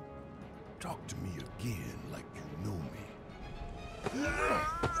 Talk to me again like you know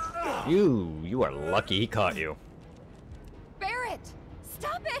me. You are lucky he caught you. Barrett!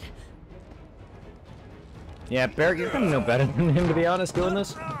 Stop it! Yeah, Barrett, you're gonna know better than him, to be honest, doing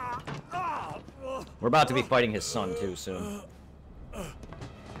this. We're about to be fighting his son, too, soon.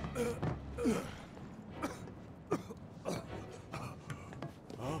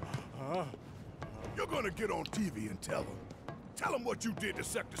 You're gonna get on TV and tell him. Tell him what you did to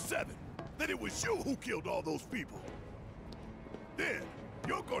Sector 7. That it was you who killed all those people. Then,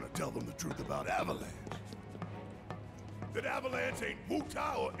 you're gonna tell them the truth about Avalanche. That Avalanche ain't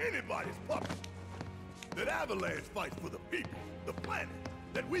Wu-Tai or anybody's puppet. That Avalanche fights for the people, the planet.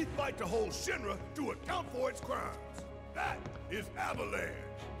 That we fight to hold Shinra to account for its crimes. That is Avalanche.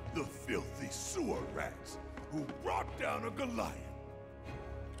 The filthy sewer rats who brought down a Goliath.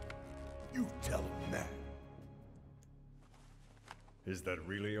 You tell him that. Is that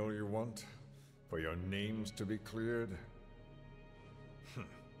really all you want? For your names to be cleared?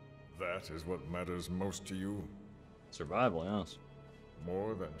 That is what matters most to you? Survival, yes.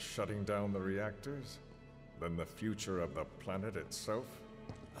 More than shutting down the reactors? Than the future of the planet itself?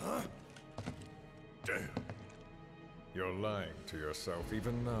 Huh? Damn. You're lying to yourself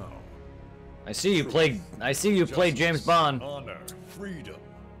even now. I see you played James Bond. Honor, freedom.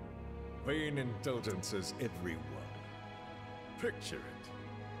 Vain indulgences everyone. Picture it.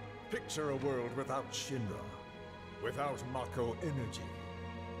 Picture a world without Shinra. Without Mako energy.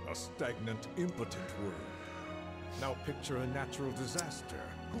 A stagnant, impotent world. Now picture a natural disaster.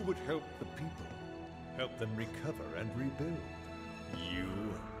 Who would help the people? Help them recover and rebuild? You?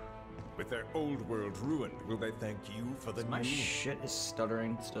 With their old world ruined, will they thank you for the new? My shit is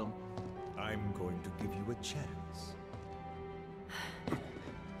stuttering still. I'm going to give you a chance.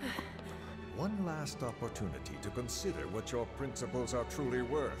 One last opportunity to consider what your principles are truly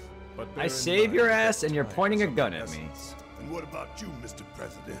worth. But I save your ass and you're pointing a gun at me. And what about you, Mr.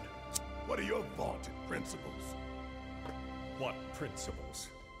 President? What are your vaunted principles? What principles?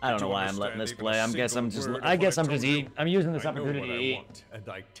 I don't know why I'm letting this play. I guess I'm just using this opportunity to eat. And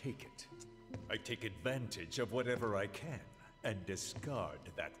I take it. I take advantage of whatever I can and discard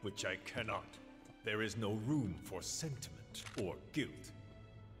that which I cannot. There is no room for sentiment or guilt.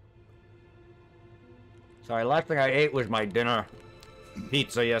 Sorry, last thing I ate was my dinner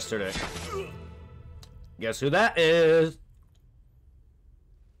pizza yesterday. Guess who that is?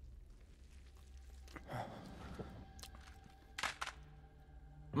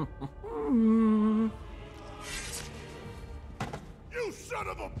 You son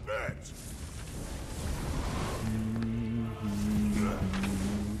of a bitch!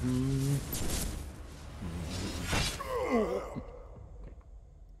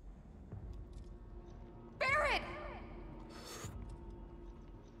 Barrett!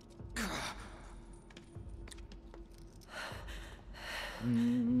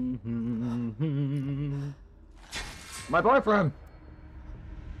 My boyfriend!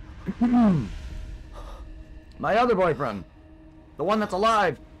 My other boyfriend! The one that's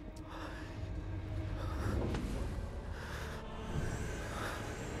alive!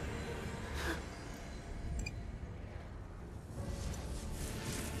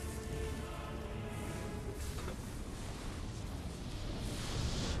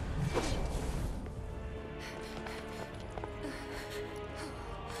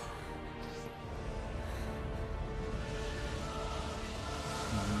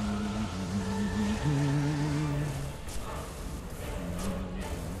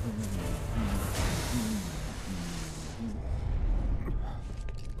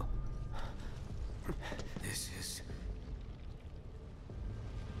 This is...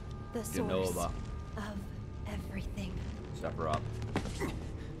 The source Genova. of everything. Step her up.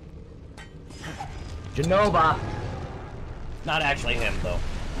 Genova! Not actually him, though.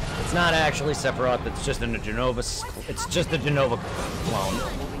 It's not actually Sephiroth, it's just a Genova clone.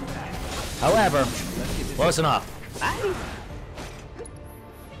 However, close enough.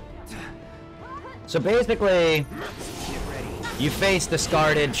 So basically, you face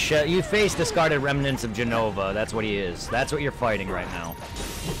discarded remnants of Genova. That's what he is. That's what you're fighting right now.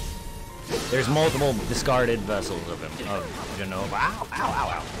 There's multiple discarded vessels of him, of Genova. Ow, ow,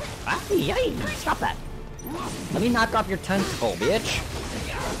 ow, ow. Ay, stop that. Let me knock off your tentacle, bitch.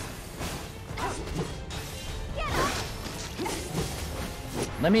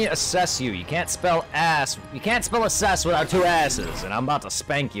 Let me assess you. You can't spell ass. You can't spell assess without two asses, and I'm about to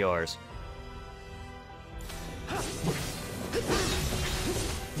spank yours.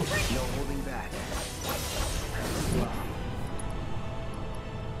 No holding back.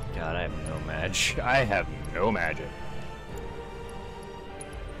 God, I have no magic. I have no magic.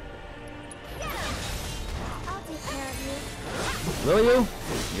 I'll take care of you. Will you?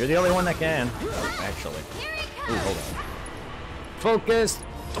 You're the only one that can, actually. Ooh, hold on. Focus,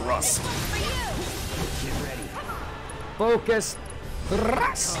 thrust. Get ready. Focus,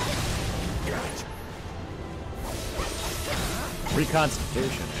 thrust.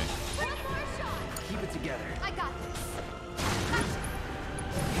 Reconstitution, eh? Keep it together. I got this.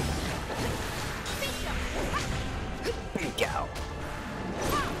 Big ow.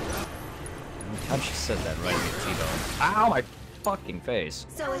 How she said that right in the T-bone. Ow, my fucking face.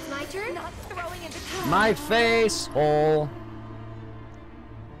 So it's my turn? Not throwing into My face hole.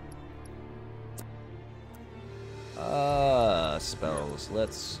 Spells.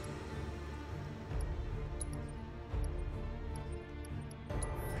 Let's.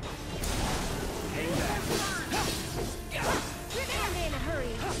 Hang back. You're gonna be in a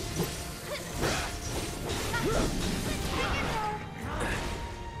hurry.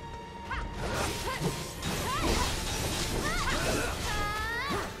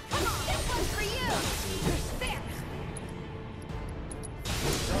 This one's for you. There.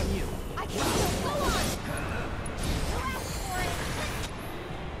 It's on you. I can still go on. Go for it.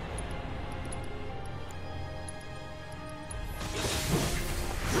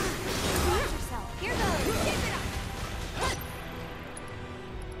 Watch yourself. Here goes. Keep it up.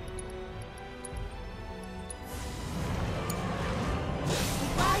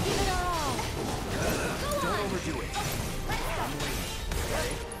 Gotta give it our all. Don't overdo it. Let's go.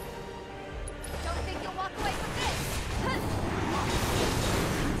 Don't think you'll walk away with this.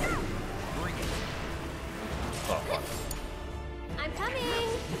 Bring it. Oh, fuck. I'm coming.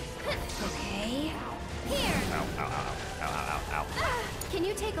 Okay. Here. Ow, ow, ow, ow, ow, ow, ow. Can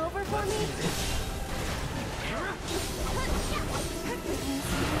you take over for me?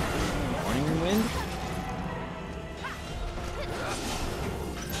 Morning wind?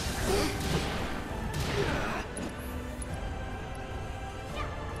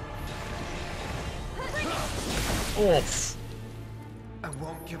 Oof. I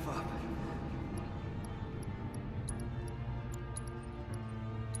won't give up.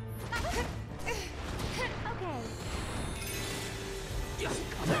 Okay. Get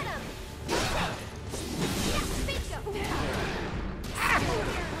him.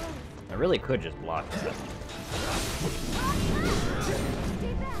 I really could just block that.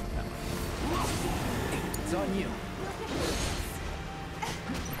 It's on you.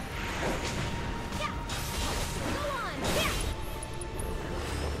 Go on.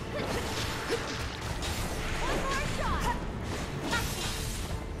 One more shot.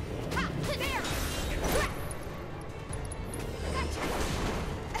 There. Gotcha.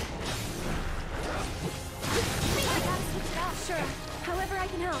 I gotta switch it out. Sure. However I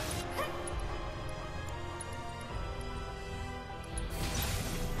can help.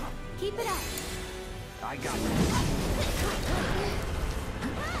 Keep it up. I got it.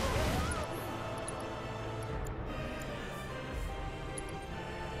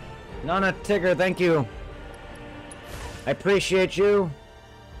 Nana Tigger, thank you. I appreciate you.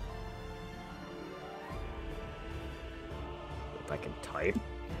 If I can type.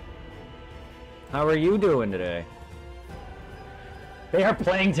 How are you doing today? They are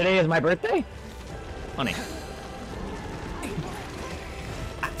playing today as my birthday? Honey.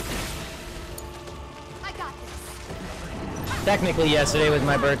 I got this. Technically yesterday was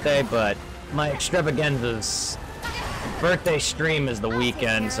my birthday, but my extravaganza's birthday stream is the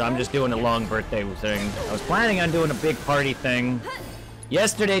weekend, so I'm just doing a long birthday thing. I was planning on doing a big party thing.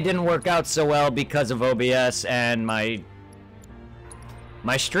 Yesterday didn't work out so well because of OBS, and my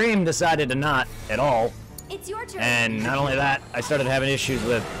My stream decided to not at all. It's your turn. And not only that, I started having issues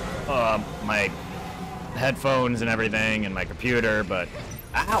with my headphones and everything and my computer, but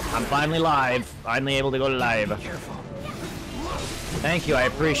ow, I'm finally live. Finally able to go live. Thank you, I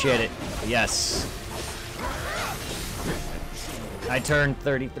appreciate it. Yes. I turned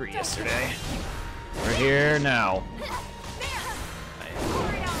 33 yesterday. We're here now.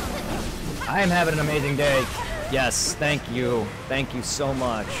 I am having an amazing day. Yes, thank you. Thank you so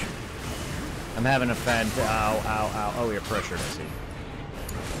much. I'm having a ow, ow, ow. Oh, you're pressured, I see.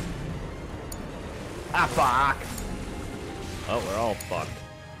 Ah, fuck. Oh, we're all fucked.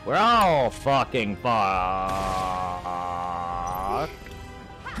 We're all fucking fucked.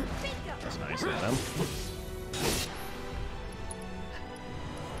 That's nice of them.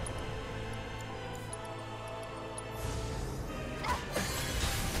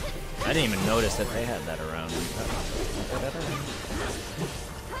 I didn't even notice that they had that around.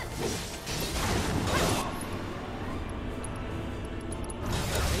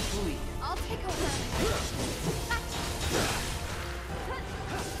 I'll take over.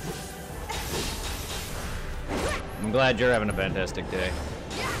 I'm glad you're having a fantastic day.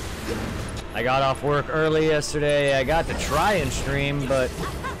 I got off work early yesterday. I got to try and stream, but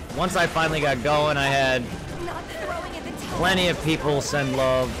once I finally got going, I had plenty of people send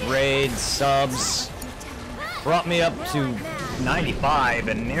love, raids, subs. Brought me up to 95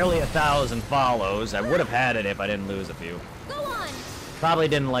 and nearly 1,000 follows. I would have had it if I didn't lose a few. Go on. Probably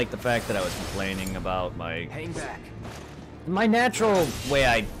didn't like the fact that I was complaining about my Hang back. my natural way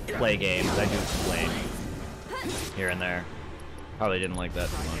I play games. I do complain here and there. Probably didn't like that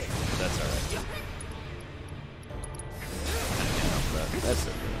too much, but that's alright. That's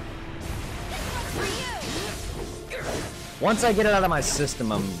it. Once I get it out of my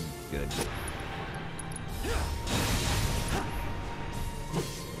system, I'm good.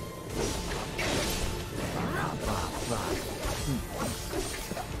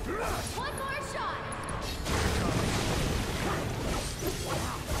 One more shot.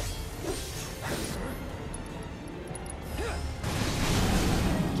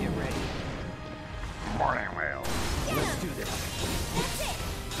 Get ready. Morning, Will. Let's do this. That's it.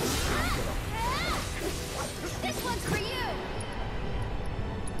 This one's for you.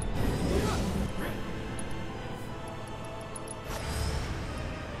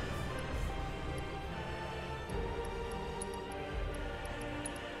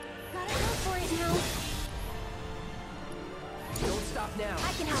 Gotta go for it now. Don't stop now.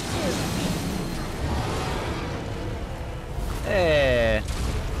 I can help too. Hey,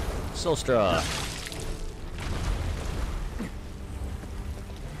 Soul Straw.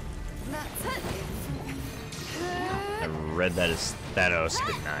 I read that as Thanos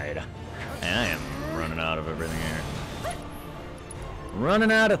denied. And I am running out of everything here.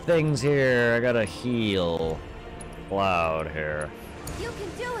 Running out of things here. I gotta heal Cloud here. You can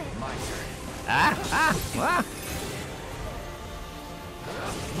do it. My turn. Ah! Ah!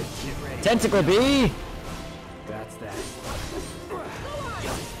 Get ready. Tentacle bee! That's that.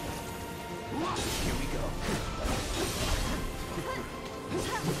 Here we go.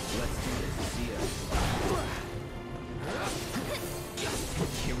 Let's do this. See ya.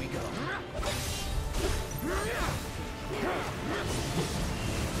 Here we go.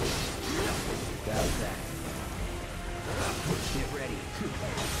 Got that. Get ready.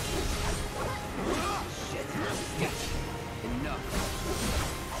 Shit. Enough.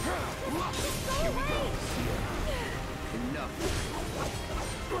 Here we go. See ya. Enough.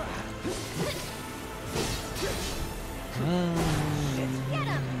 Get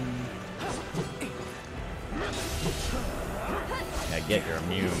him. I get you're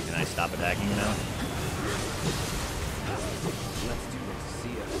immune. Can I stop attacking you now? Let's do this.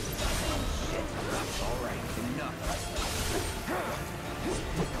 See ya. Shit. All right. Enough.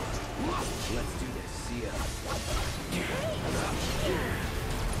 Let's do this. See ya.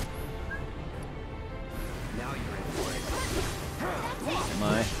 Now you're in for it. Am I?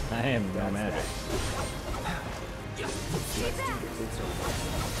 I am no magic. Let's do this. It's over.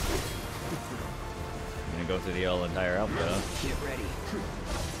 I'm gonna go through the whole entire outfit, huh? Get ready.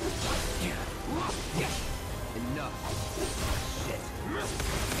 Enough. Shit.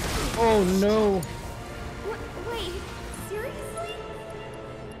 Oh no! Wait, seriously?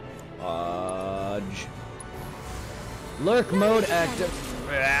 Fudge. Lurk mode active.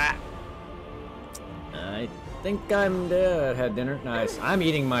 Ah. I think I'm dead. Had dinner. Nice. I'm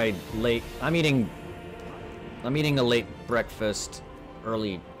eating my late. I'm eating a late breakfast,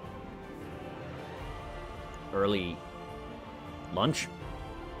 early lunch.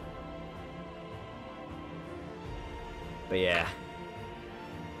 But yeah,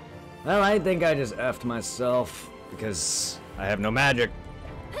 Well, I think I just effed myself because I have no magic.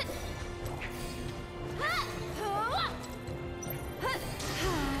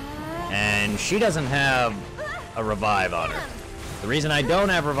 And she doesn't have a revive on her. The reason I don't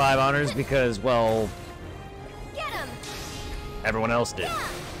have revive on her is because, well, everyone else did.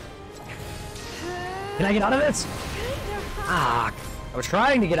 Can I get out of this? Ah, I was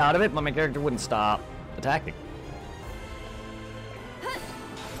trying to get out of it, but my character wouldn't stop attacking.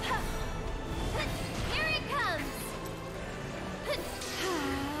 Here it comes.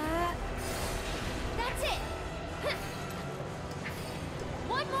 That's it.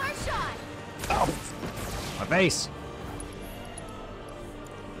 One more shot. Oh, my face.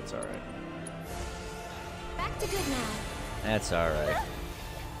 That's all right. Back to good now. That's all right.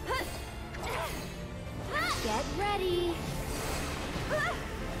 Get ready.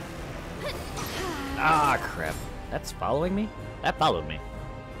 Ah, crap. That's following me? That followed me.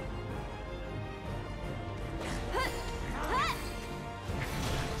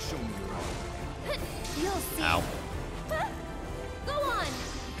 Show me your own. You'll see. Ow. Go on.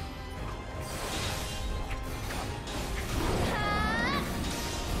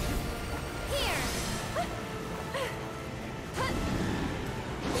 Here.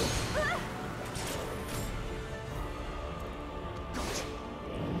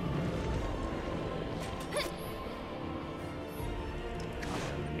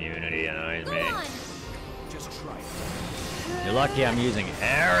 Immunity annoys Go me. on. Just try it. You're lucky I'm using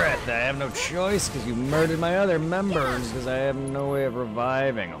Aerith. I have no choice because you murdered my other members because I have no way of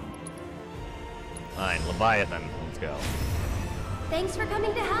reviving them. Fine, Leviathan. Let's go. Thanks for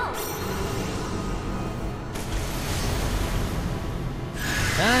coming to help.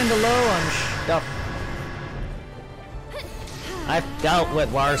 Kinda low on stuff. I've dealt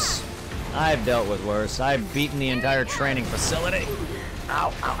with worse. I've dealt with worse. I've beaten the entire training facility.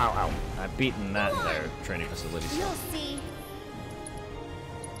 Ow, ow, ow, ow. I've beaten that entire training facility. You'll see.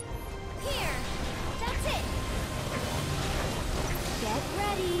 Here. That's it. Get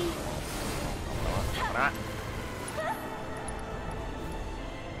ready. Not.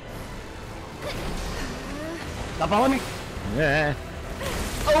 Stop following me. Yeah.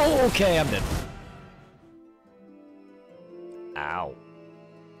 Oh, okay, I'm dead. Ow.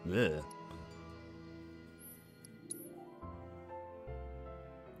 Ugh.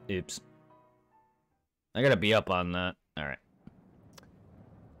 Oops. I gotta be up on that. Alright.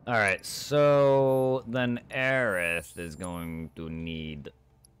 Alright, so then Aerith is going to need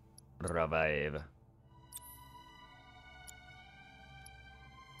revive.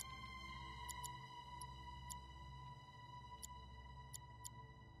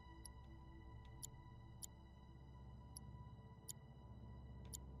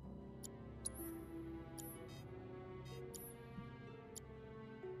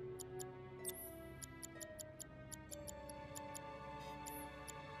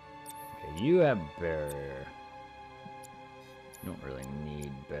 You have barrier. You don't really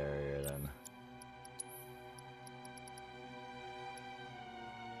need barrier then.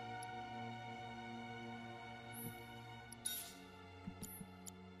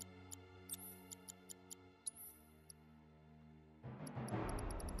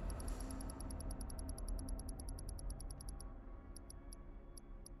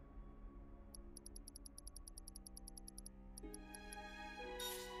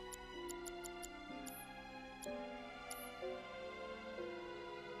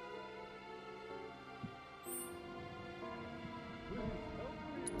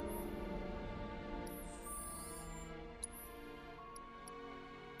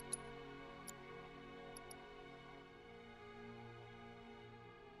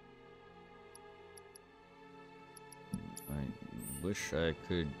 I wish I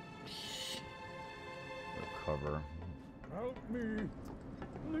could recover. Help me.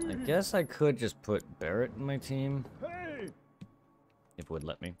 I guess I could just put Barrett in my team. Hey! If it would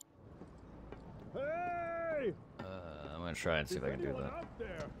let me. Hey! I'm gonna try and see if I can do Anyone that. out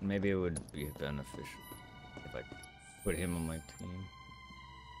there? Maybe it would be beneficial if I put him on my team.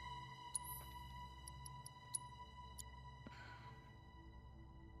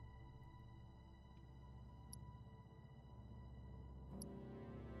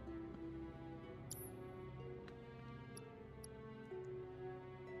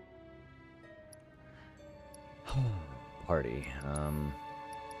 Party.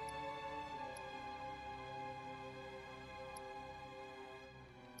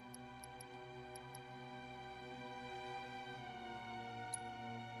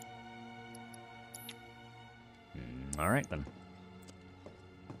 All right then.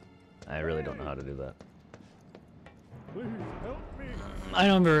 I really don't know how to do that. Please help me.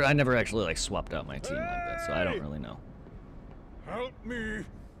 I never actually like swapped out my team like that, so I don't really know. Help me,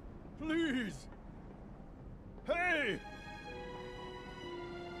 please. Hey.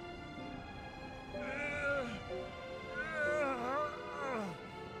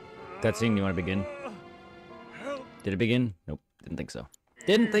 Cutscene, you want to begin? Did it begin? Nope, didn't think so.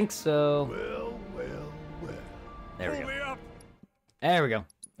 Didn't think so. Well, well, well. There we Pull go. me up. There we go.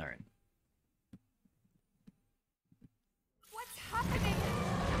 All right. What's happening?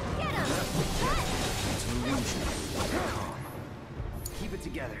 Get him! Cut! Keep it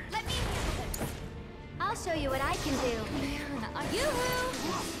together. Let me handle this. I'll show you what I can do. Man,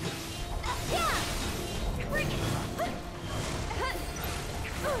 Yoo-hoo! Yeah! Bring it!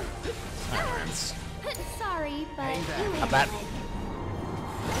 Silence. Sorry, but you Not bad.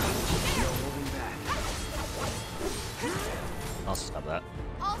 Holding back. I'll stop that.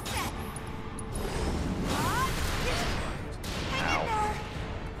 All set. Ow.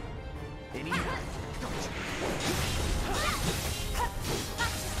 Any help?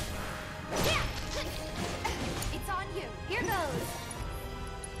 It's on you. Here goes.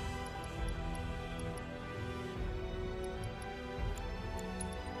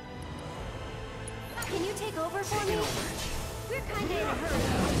 Can you take over for me? We're kinda in a hurry.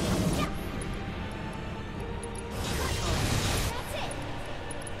 Yeah. That's it.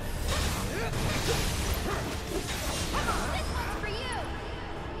 Come on, this one's for you.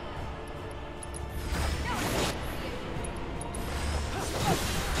 No, it's for you. Go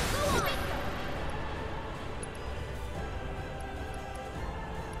on.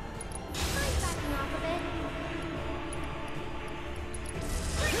 Mind backing off a bit?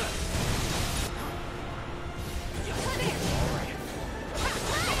 Come here.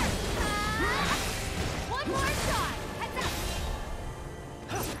 One more shot. Heads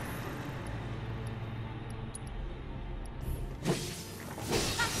up.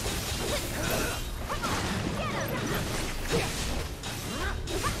 Come on, get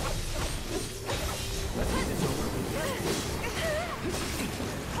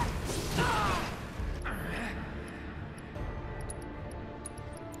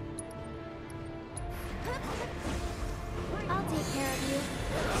I'll take care of you.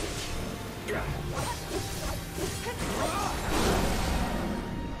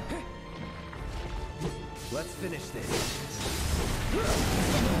 Let's finish this.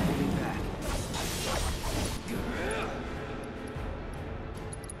 Holding back.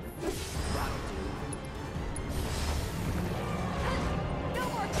 That'll do. No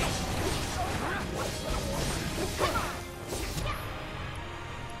more kick.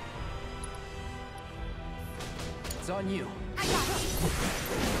 It's on you. I got it.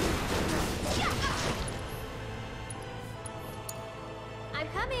 I'm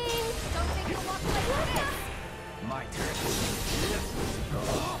coming. Don't think you'll walk away with this. My turn.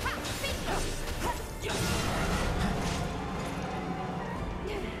 Oh,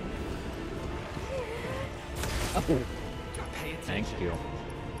 Pay attention. thank you.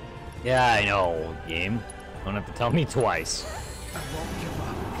 Yeah, I know, game. Don't have to tell me twice. I won't give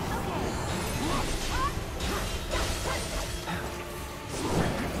up.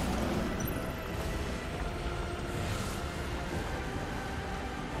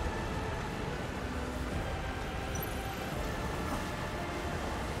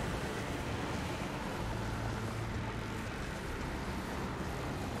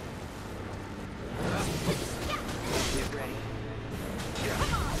 Get ready.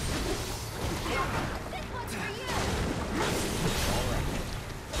 This one's for you. All right.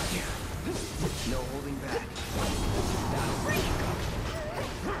 No holding back.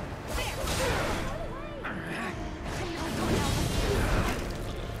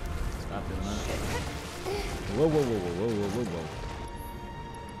 Stop doing that. Whoa, whoa, whoa, whoa, whoa, whoa, whoa.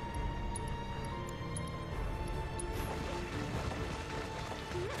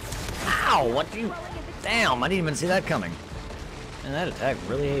 Ow! What you? Damn! I didn't even see that coming. And that attack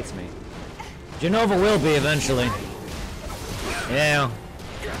really hates me. Genova will be eventually. Yeah.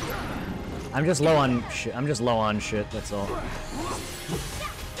 I'm just low on shit. I'm just low on shit. That's all.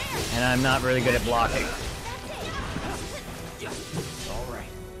 And I'm not really good at blocking. All right.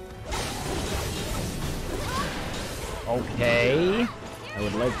 Okay. I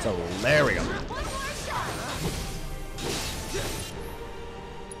would like to. There we go.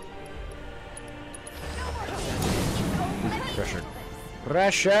 Pressured.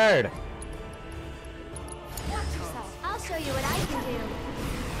 Pressured! Watch yourself. I'll show you what I can do.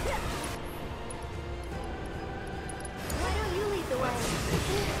 Why don't you lead the way?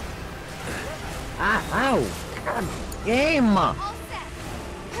 Ah, ow! God, game! All set.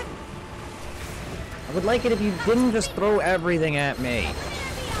 I would like it if you didn't just throw everything at me.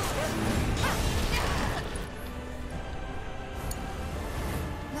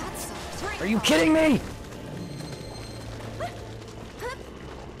 Are you kidding me?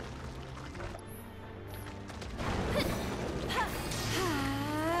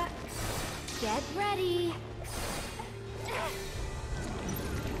 Get ready.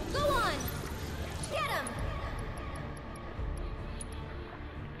 Go on. Get him.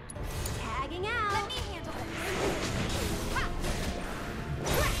 Tagging out. Let me handle it.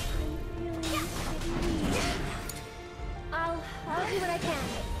 I'll do what I can.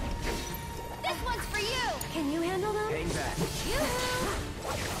 This one's for you. Can you handle them? Hang back.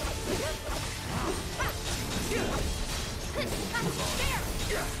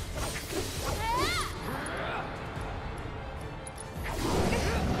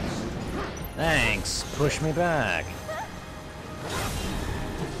 Thanks. Push me back.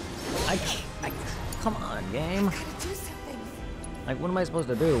 Come on, game. Like, what am I supposed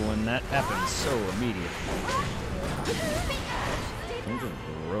to do when that happens so immediately? Don't just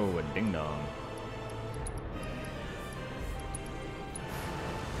throw a ding dong.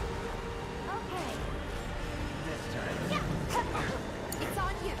 Okay. This time, It's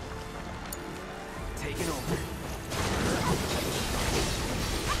on you. taking over.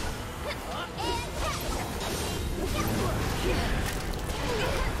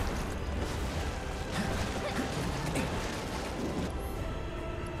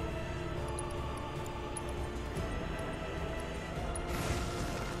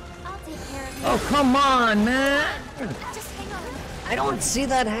 I'll take care of you. Oh, come on, man! Just hang on. I don't see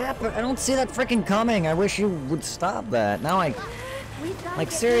that happen. I don't see that freaking coming. I wish you would stop that. Now We've got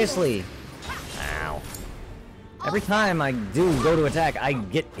like, seriously. Ow. Every time I do go to attack, I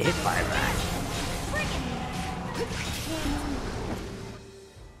get hit by that.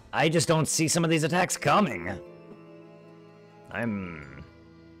 I just don't see some of these attacks coming.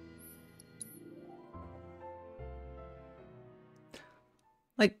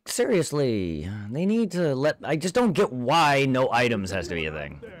 Like, seriously, they need to let... I just don't get why no items has to be a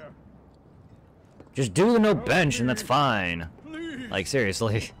thing. Just do the no bench and that's fine. Like,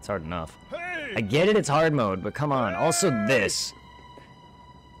 seriously, it's hard enough. I get it, it's hard mode, but come on. Also this.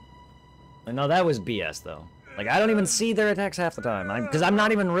 No, that was BS, though. Like, I don't even see their attacks half the time. Because I'm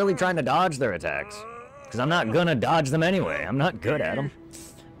not even really trying to dodge their attacks. Because I'm not gonna dodge them anyway. I'm not good at them.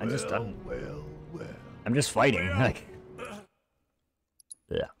 I'm just fighting. Like...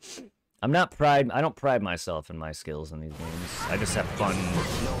 Yeah. I don't pride myself in my skills in these games. I just have fun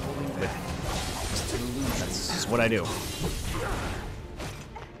with... That's just what I do.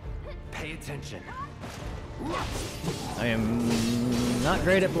 Pay attention. I am not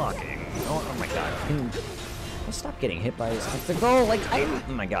great at blocking. Oh my god. I'll stop getting hit by this. The goal, like, oh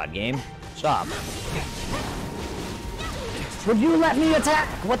my god, game. Stop. Would you let me attack?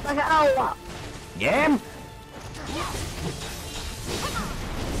 What the hell? Game?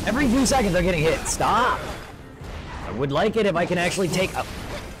 Every few seconds I'm getting hit. Stop! I would like it if I can actually take a...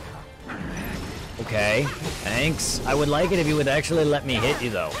 Okay, thanks. I would like it if you would actually let me hit you,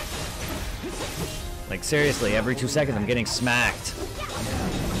 though. Like, seriously, every 2 seconds I'm getting smacked.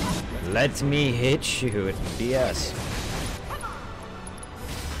 Let me hit you. It's BS.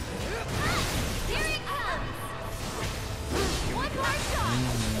 Here it comes. One more shot.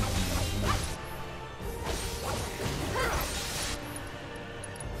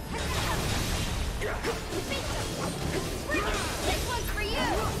 This one's for you.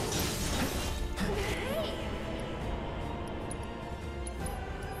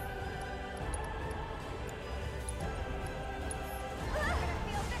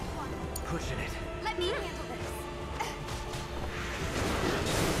 Pushing it. Let me handle this.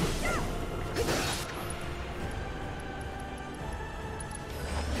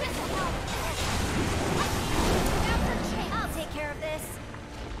 I'll take care of this.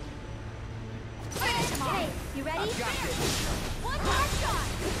 Okay, you ready? One more shot.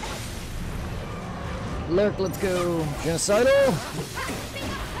 Lurk, let's go. Genocidal?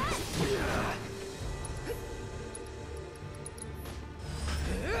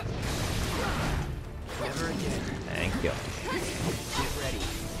 Never again. Thank you. Get ready.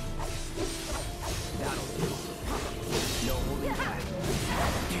 That'll do. No holding back.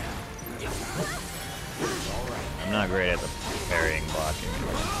 All right. I'm not great at the parrying blocking.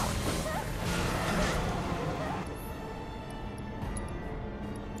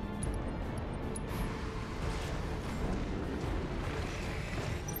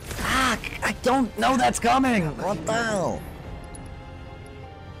 I don't know that's coming! What the hell?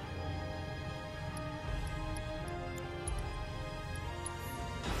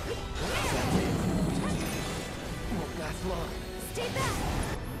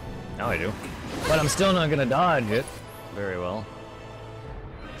 Now I do. But I'm still not gonna dodge it very well.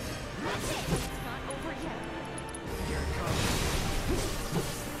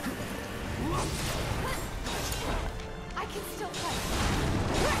 I can still fight.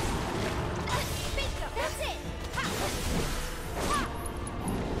 That's it.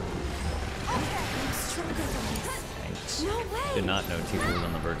 Okay, I'm stronger than this. Thanks. No way. Did not know Tifa was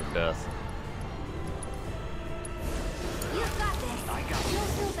on the verge of death. You've got this. You'll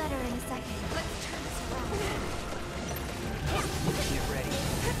feel better in a second. Let's turn this around. Get ready.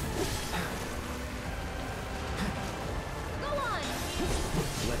 Go on.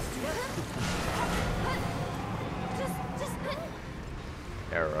 Let's do it. Just.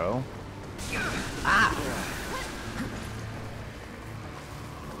 Arrow.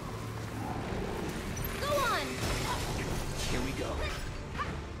 Go on. Here we go.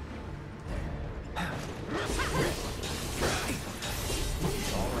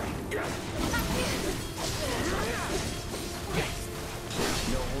 All right.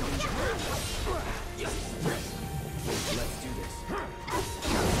 No holding back. Let's do this.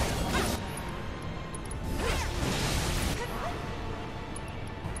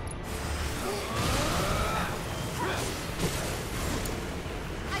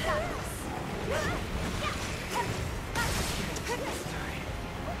 I got this.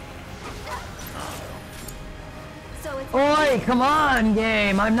 So it's Oi, come on,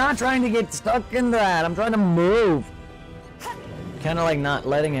 game! I'm not trying to get stuck in that. I'm trying to move. Kind of like not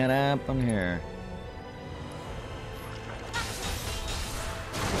letting it happen here.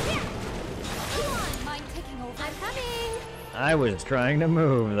 Come on, mind taking over. I'm coming. I was trying to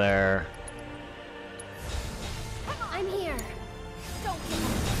move there. I'm here. Don't give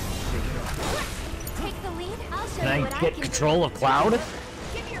up. Take the lead. I'll show Can you I what I get can control of Cloud? do.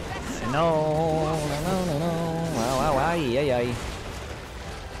 Give your best shot. No. Wow, ay.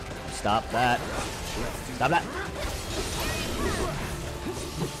 Stop that. Stop that.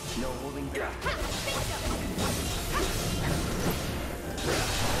 No holding back.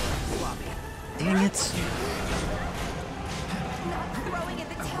 Dang it. Throwing at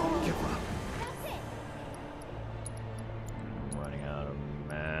the towel. That's it. I'm running out of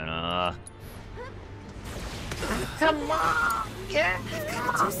mana. Come on! Yeah!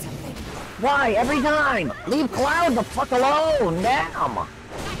 Gotta do something. Why? Every time! Leave Cloud the fuck alone! Damn!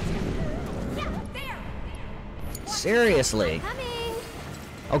 There. Seriously. Coming.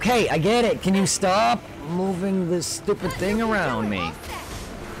 Okay, I get it. Can you stop moving this stupid thing around me?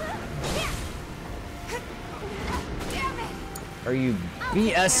 Damn it. Are you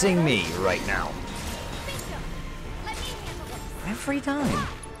BSing me right now? Let me handle this. Every time.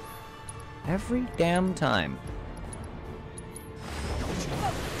 Every damn time.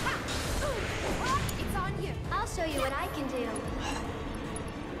 It's on you. I'll show you what I can do.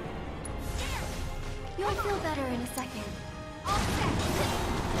 You'll feel better in a second. All set.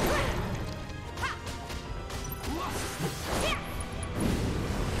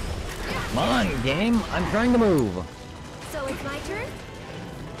 Come on, game. I'm trying to move. So it's my turn?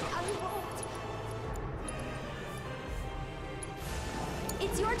 I won't.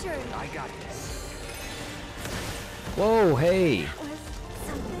 It's your turn. I got this. Whoa, hey. Was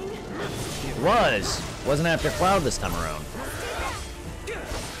something? It was. Wasn't after Cloud this time around.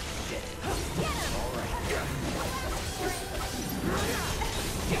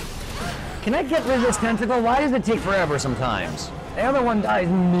 Can I get rid of this tentacle? Why does it take forever sometimes? The other one dies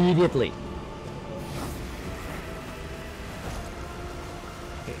immediately.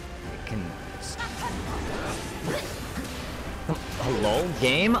 Hello,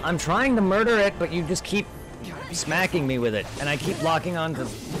 game? I'm trying to murder it, but you just keep smacking me with it, and I keep locking on to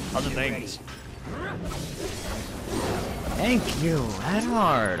other things. Thank you, that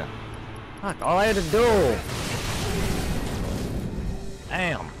hard. Fuck, all I had to do.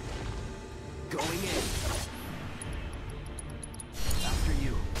 Damn. Going in. After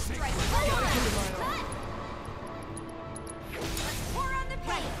you. Let's pour on the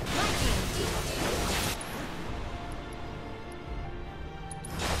paint.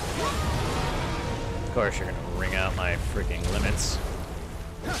 Of course you're gonna ring out my freaking limits.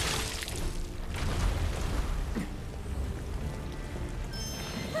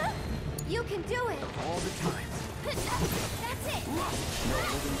 You can do it. All the time. That's it.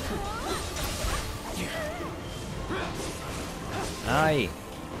 Aye.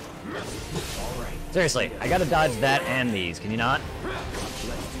 All right. Seriously, I gotta dodge that and these. Can you not?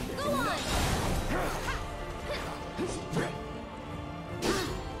 Go on.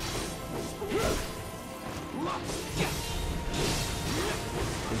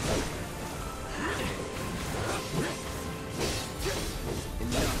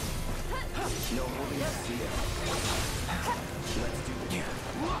 No holding to see it. Let's do it.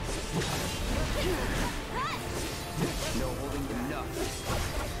 No holding enough.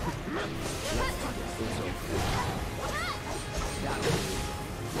 Let's do this. It's over.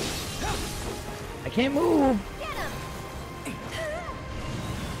 I can't move.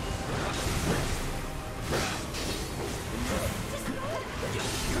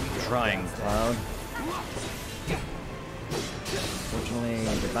 Trying, Cloud. Fortunately,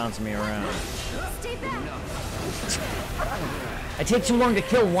 they're bouncing me around. Stay back. I take too long to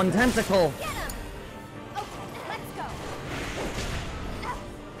kill one tentacle. Get him. Okay, let's go.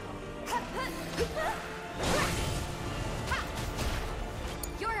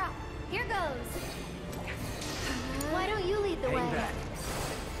 You're up. Here goes. Why don't you lead the way? Hang back.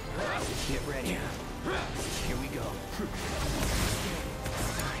 Get ready. Here we go.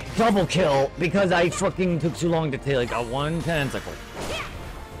 Double kill because I fucking took too long to take a one tentacle.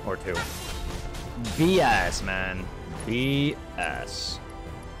 Or two. BS, man. BS.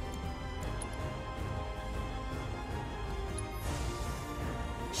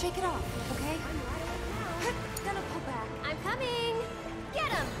 Shake it off, okay? Gonna pull back. I'm coming. Get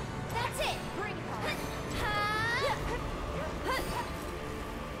him. That's it. Bring it on.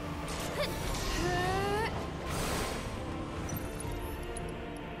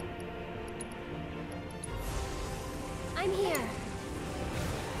 I'm here.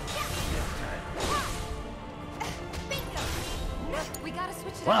 Bingo. We gotta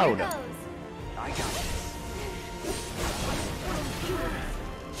switch it Wow. up. Here goes. I got this.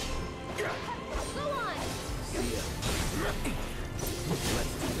 Go on. See ya.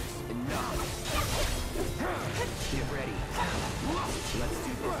 Let's do this. Enough. Get ready. Let's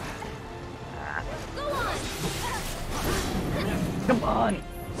do this. Go on. Come on.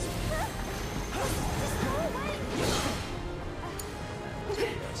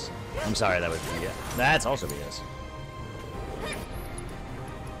 I'm sorry, that was BS. That's also BS.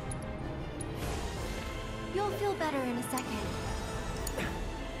 You'll feel better in a second.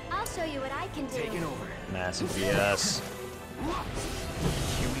 I'll show you what I can do. Taking over. Massive BS.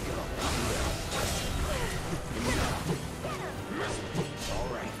 Here we go. All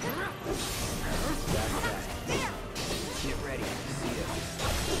right. That's that. Get ready. See ya.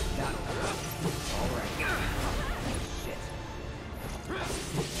 That'll work. All right. Shit.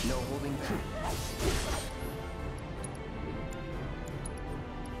 No holding back.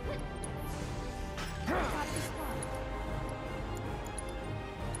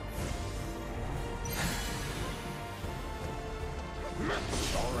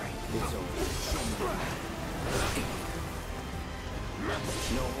 All right. It's over.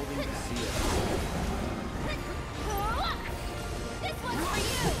 No holding back. See ya. This one's for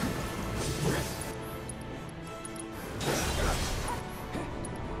you.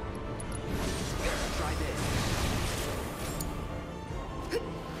 Try this.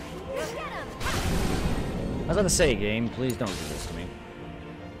 Get him. I was gonna say, game, please don't do this to me.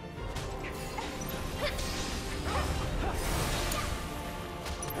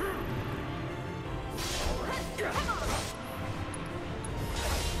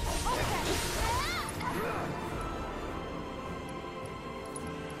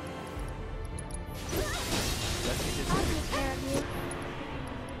 I'll take care of you.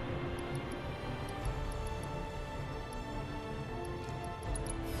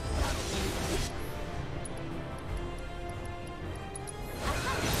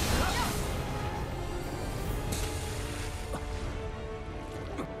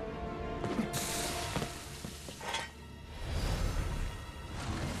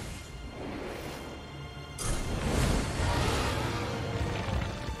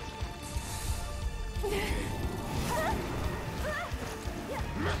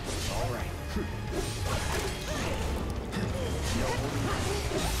 All right. No holding back.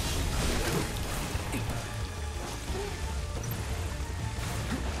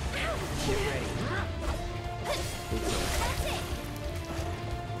 Get ready.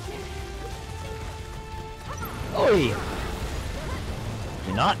 Oi!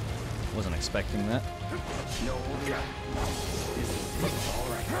 You're not? Wasn't expecting that. No holding back. This is all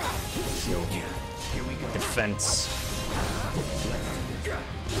right. Here we go. Defense.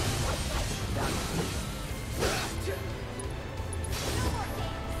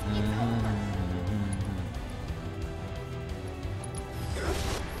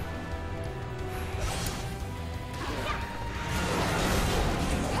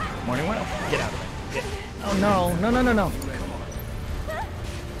 Morning well. Get out of there. Get. Oh no, no, no, no, no.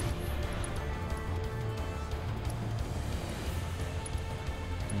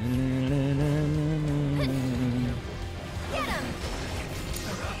 Get him.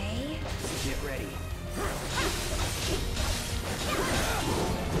 Okay. Get ready.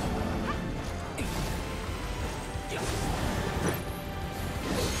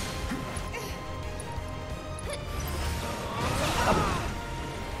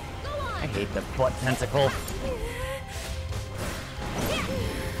 I hate the butt tentacle.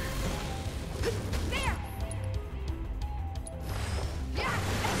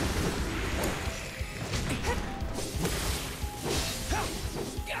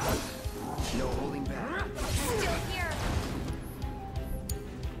 No holding back. Still here.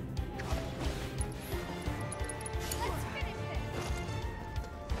 Let's finish this.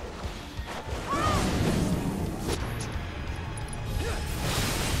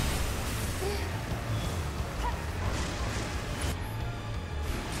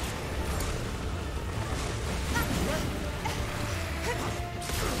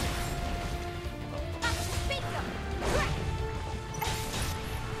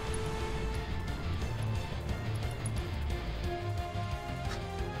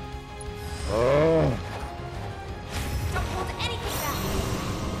 Oh. Don't hold anything back.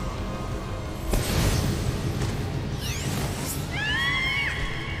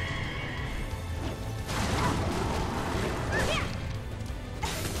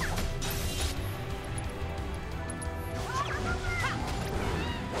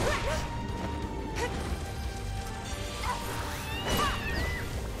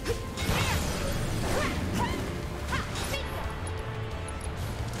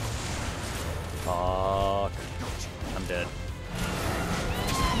 Fuck. I'm dead.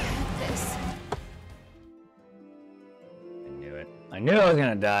 This. I knew it. I knew I was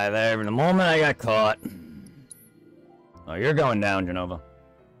gonna die there, but the moment I got caught. Oh, you're going down, Genova.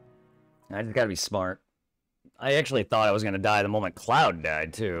 I just gotta be smart. I actually thought I was gonna die the moment Cloud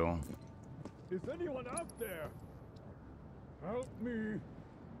died, too. Is anyone out there? Help me,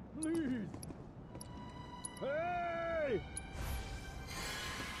 please. Hey!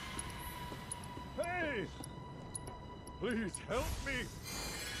 Hey! Please help me.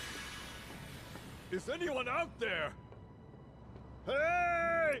 Is anyone out there?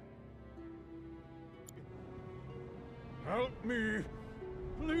 Hey! Help me,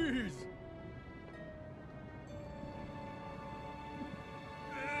 please.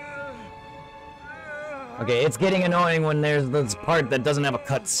 Okay, it's getting annoying when there's this part that doesn't have a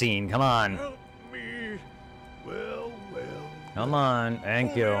cutscene. Come on. Help me. Well, well. Come on.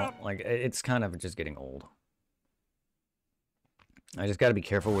 Thank you. Like, it's kind of just getting old. I just gotta be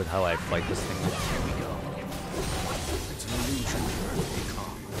careful with how I fight this thing. Here we go. It's an illusion. Be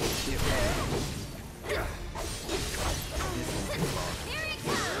calm. Get ready. Here it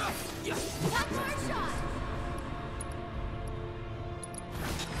comes. One more shot.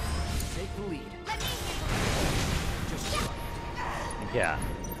 Take the lead. Let me Just try it. Yeah,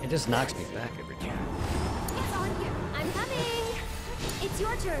 it just knocks me back every time. It's on you. I'm coming. It's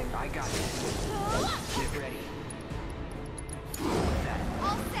your turn. I got this. Get ready.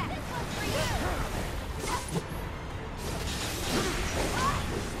 All set. This one's for you.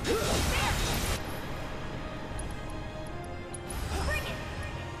 Bring it.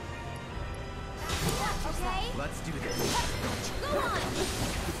 Okay. Let's do this. Go on.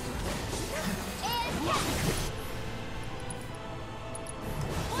 And yes.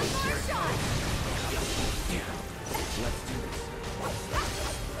 One more shot. Let's do this.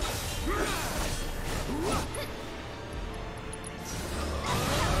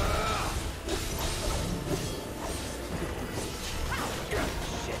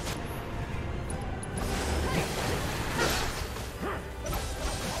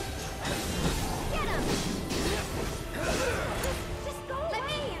 Get him. Just go. Let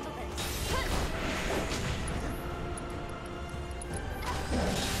me handle this.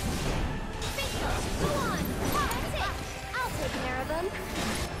 Bingo. Go on. That's it. I'll take care of them.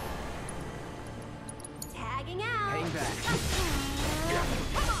 Tagging out. Hang back.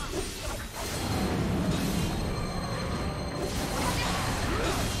 Come on.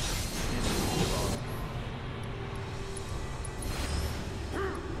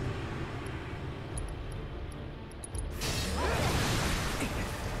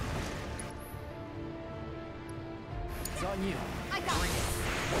 It's on you. I got this.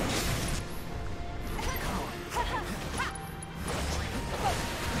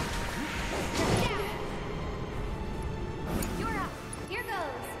 You're up. Here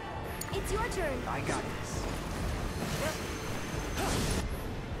goes. It's your turn. I got this.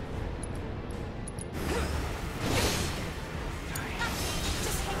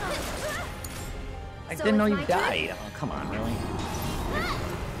 Just hang on. I So didn't know it's you my turn? died. Oh, come on, really?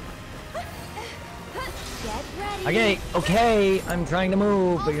 Get ready. Okay, okay, I'm trying to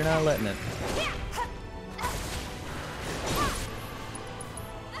move, but you're not letting it. Here.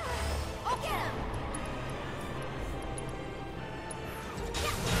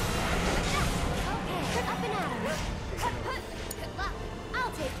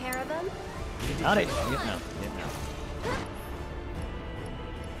 Got it. Get now. Get now.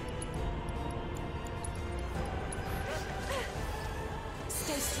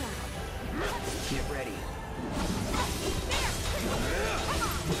 Stay strong. Get ready.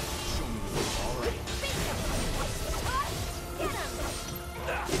 Get him!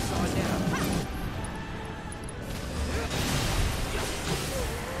 Saw it down.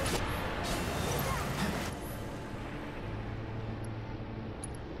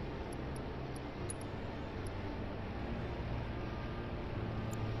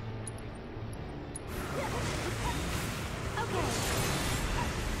 Okay.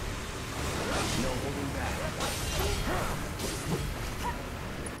 No holding back.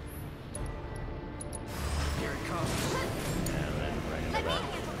 Here it comes. Yeah, then bring it Let me back.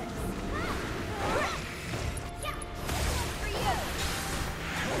 handle this. Yeah, for you.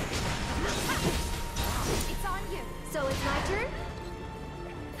 It's on you. So it's my turn?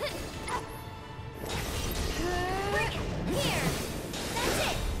 Bring it. Here.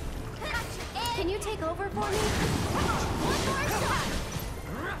 That's it. Can you take over for me? Come on, one more shot.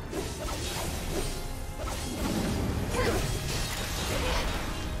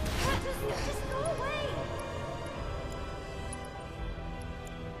 Just go away.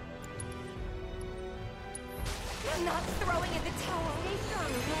 I'm not throwing in the towel. Stay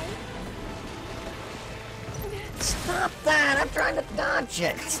strong, okay? Stop that! I'm trying to dodge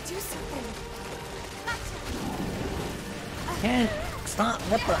it. Do something. Can't stop.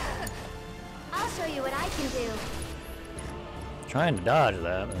 What the? I'll show you what I can do. Trying to dodge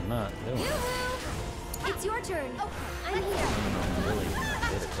that, but not doing it. Yoo-hoo! It's your turn. Okay, I'm here. I'm really not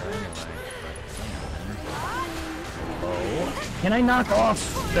good at that anyway. Oh, can I knock off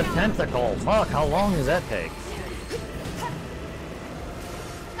the tentacle? Fuck, how long does that take?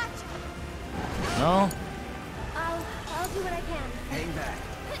 No? I'll do what I can. Hang back.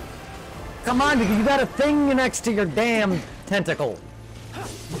 Come on, because you got a thing next to your damn tentacle.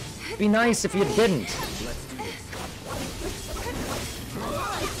 Be nice if you didn't. Let's do this.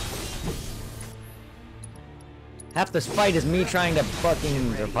 Half this fight is me trying to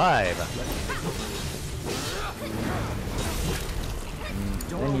fucking survive.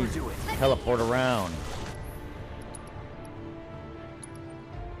 Don't Then you overdo it. teleport around.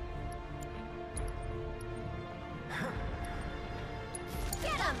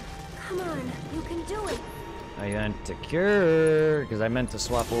 Get him! Come on, you can do it. I meant to cure, because I meant to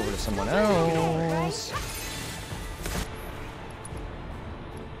swap over to someone else.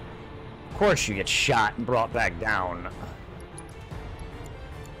 Of course you get shot and brought back down.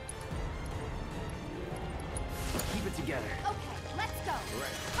 Keep it together. Okay, let's go.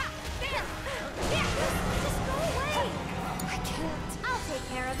 Ha! Bam! Yeah! Just go away! I can't. I'll take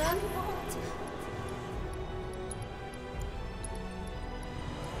care of them. I won't.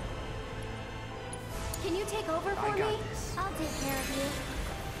 Can you take over for I got me? this. I'll take care of you.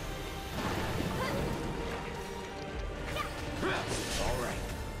 All right.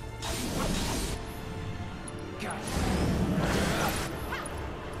 Got it.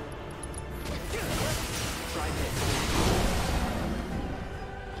 Try this.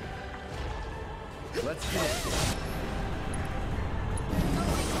 Let's do it.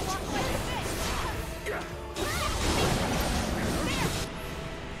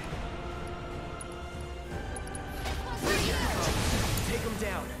 Take him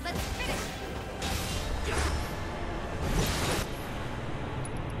down. Let's finish.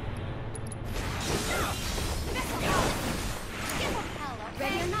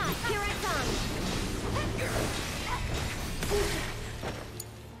 Ready or not, here I come.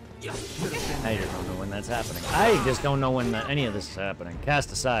 I just don't know when that's happening. I just don't know when any of this is happening.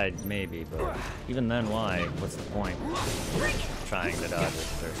 Cast aside, maybe, but even then, why? What's the point? Trying to dodge it.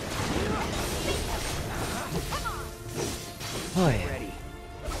 Oh yeah. Ready.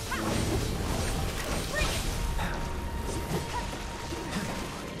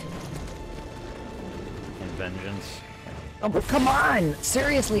 And vengeance. Oh, but come on!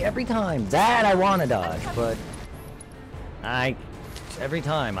 Seriously, every time. That I want to dodge, but every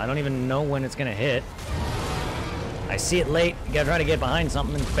time. I don't even know when it's gonna hit. I see it late. You gotta try to get behind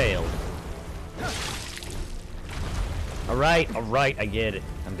something and failed. All right, I get it.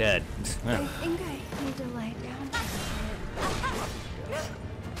 I'm dead. I think I need to lie down.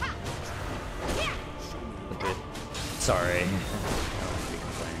 Sorry.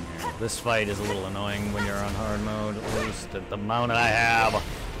 This fight is a little annoying when you're on hard mode, at least. The amount I have.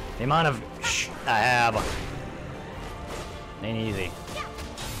 The amount of I have. Ain't easy.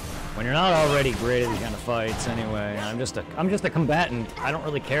 When you're not already great at these kind of fights anyway. I'm just a combatant. I don't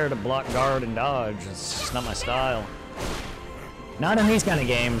really care to block, guard, and dodge. It's just not my style. Not in these kind of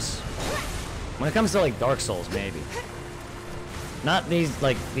games. When it comes to like Dark Souls, maybe. Not these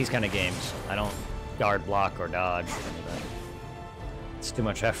kind of games. I don't guard, block, or dodge. Or any of that. It's too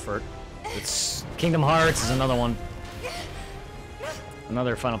much effort. It's Kingdom Hearts is another one.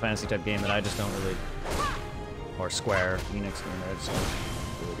 Another Final Fantasy type game that I just don't really, or Square Enix game that I just don't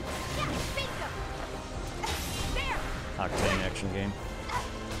really. Octane action game.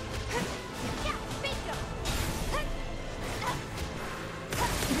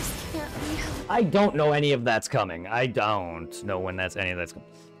 I don't know any of that's coming. I don't know when any of that's coming.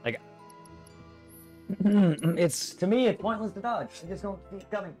 Like, it's, to me, it's pointless to dodge. I just don't see it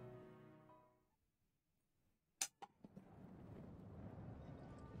coming.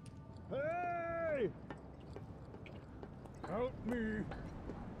 Hey! Help me!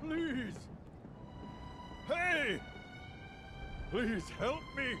 Please! Hey! Please help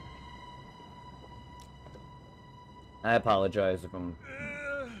me! I apologize if I'm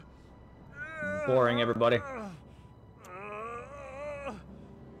boring everybody.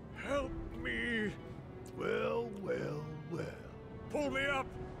 Help me! Well. Pull me up!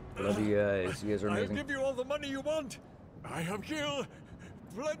 Love you guys. You guys are amazing. I'll give you all the money you want. I have killed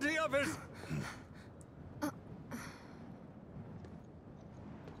plenty of it.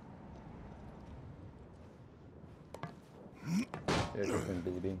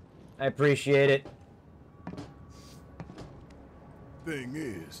 Baby. I appreciate it. Thing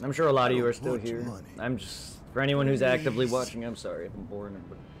is, I'm sure a lot of you are still want your here. money. I'm just, for anyone who's actively watching, I'm sorry if I'm boring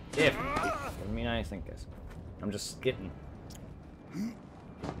everybody. I mean, I think I'm just getting.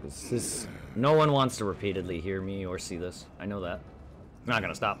 This is, no one wants to repeatedly hear me or see this. I know that. I'm not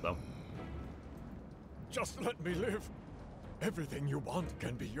gonna stop though. Just let me live. Everything you want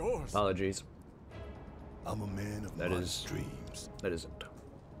can be yours. Apologies. I'm a man of modest dreams. That isn't.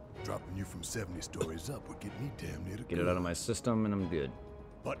 Dropping you from 70 stories up would get me damn near to Get it out of my system and I'm good.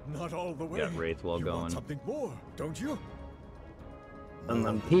 But not all the way. Got Wraithwall you going. Want something more, don't you?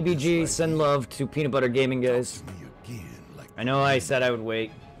 PBG, send love to Peanut Butter Gaming, guys. I know I said I would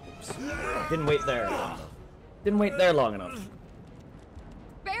wait. Didn't wait there. Didn't wait there long enough.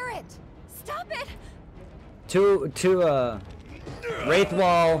 Barrett, stop it!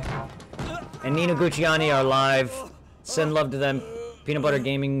 Wraithwall and Nina Gucciani are live. Send love to them. Peanut Butter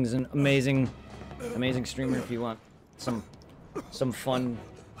Gaming's an amazing streamer if you want some fun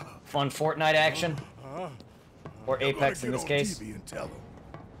Fortnite action. Or Apex in this case.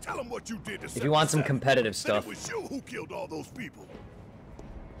 Tell them what you did to If you want some competitive stuff. It was you who killed all those people.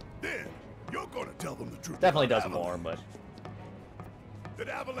 Then you're gonna tell them the truth. Definitely does more, but that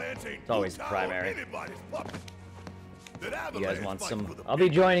Avalanche ain't it's always primary. That you guys want some? I'll be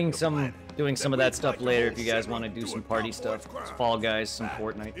joining doing some of that stuff later if you guys want to do some party stuff. It's Fall Guys, some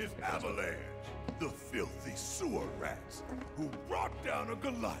Fortnite. Is Avalanche, the filthy sewer rats who brought down a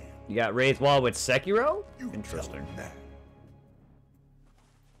Goliath. You got Wraithwall with Sekiro? Interesting.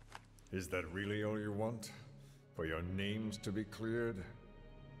 Is that really all you want? For your names to be cleared?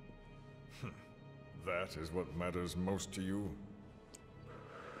 That is what matters most to you?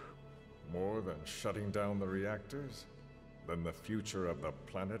 More than shutting down the reactors? Than the future of the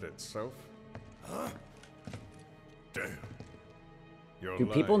planet itself? Huh? Damn. Do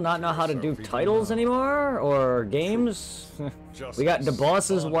people not know how to do titles anymore? Or games? We got the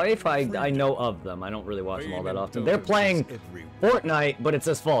boss's wife, I know of them. I don't really watch them all that often. They're playing Fortnite, but it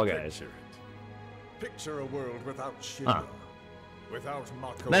says Fall Guys. Picture a world without Shinra, without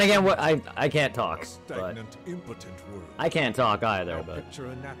Mako. Then again, what I can't talk. But impotent world. I can't talk either, but picture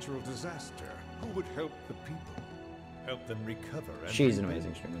a natural disaster. Who would help the people? Help them recover. And she's an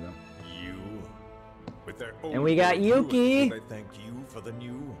amazing streamer though. You. With their own and we got Yuki. They thank you for the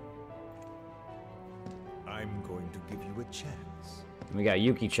new. I'm going to give you a chance. We got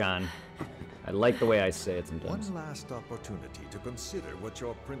Yuki-chan. I like the way I say it sometimes. One last opportunity to consider what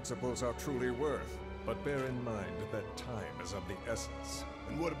your principles are truly worth. But bear in mind that time is of the essence.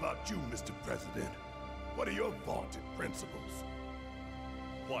 And what about you, Mr. President? What are your vaunted principles?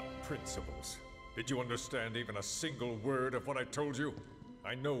 What principles? Did you understand even a single word of what I told you?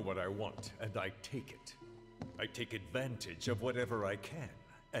 I know what I want, and I take it. I take advantage of whatever I can,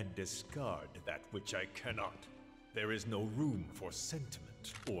 and discard that which I cannot. There is no room for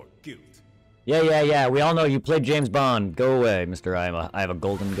sentiment or guilt. Yeah. We all know you played James Bond. Go away, Mr. I have a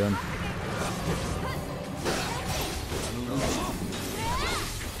golden gun.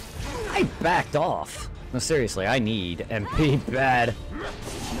 I backed off. No, seriously, I need MP bad.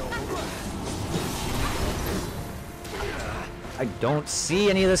 I don't see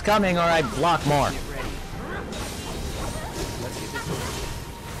any of this coming, or I block more.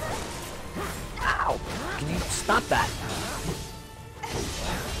 Ow! Can you stop that?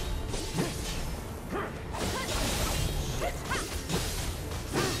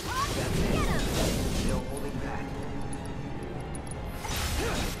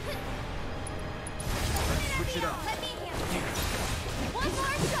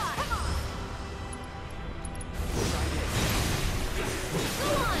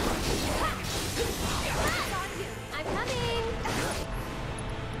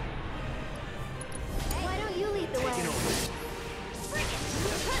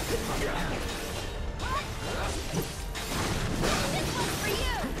 This one's for you.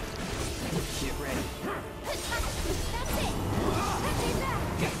 Get ready. That's it. Stay back.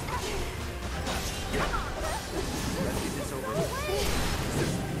 Come on. Let's get this over No with. way.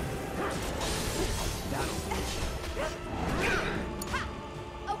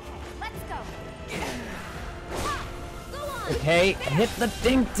 Okay, let's go. Go on. Okay, hit the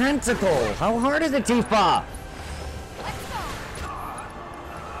dang tentacle. How hard is it, Tifa? Let's go.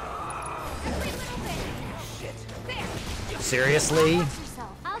 Every little bit. There. Seriously? Watch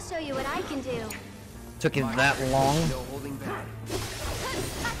yourself. I'll show you what I can do. Took it that long? No holding back.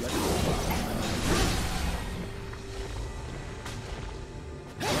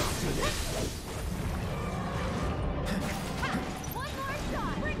 One more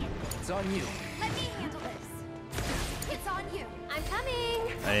shot. Bring it. It's on you. Let me handle this. It's on you. I'm coming.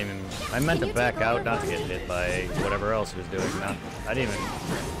 I meant Can to you back take out, over not for to get me? hit by whatever else he was doing. Not, I didn't even.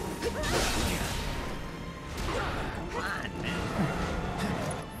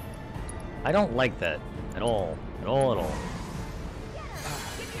 I don't like that at all. At all, at all.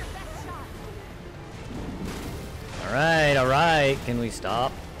 Give me your best shot. Alright, alright. Can we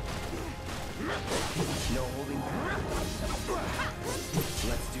stop? No holding back.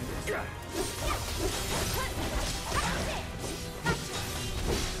 Let's do this.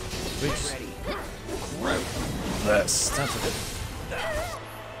 Which, Ready. that's a bit.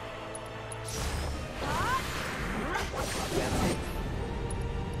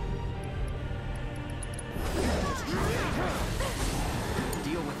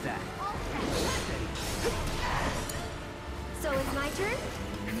 Deal with that. So it's my turn?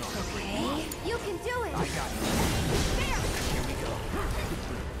 Okay. You can do it. I got you. There. Here we go.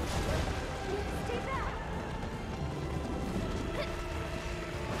 Stay back.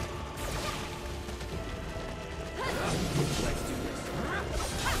 Let's do this.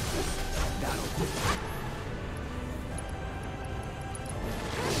 That'll do.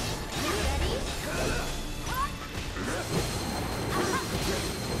 Ready?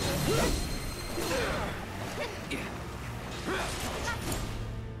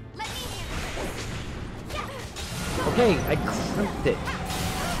 Let me handle this. Okay, I crimped it. I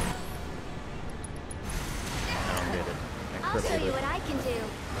don't get it. I I'll show crippled you it. what I can do.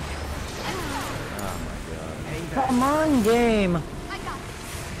 Oh my god. Hang back. Come on, game! I got this.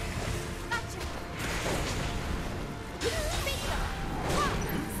 Gotcha.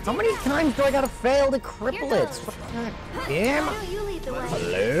 How many times do I gotta fail to cripple Here it? goes. What the damn? Why don't you lead the way?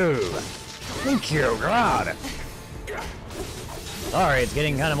 Hello. Thank you, God. Sorry, it's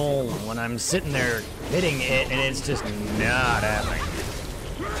getting kind of old when I'm sitting there hitting it and it's just not happening.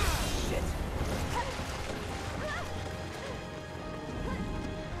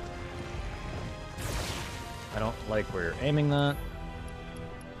 I don't like where you're aiming that.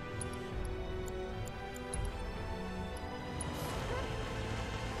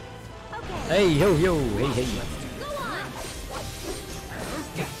 Okay. Hey, yo, yo, hey, hey. Go on.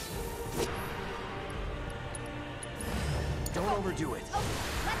 Don't overdo it. Okay,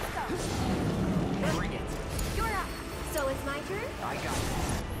 let's go. Bring it. You're up. So it's my turn? I got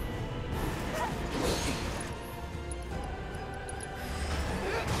this.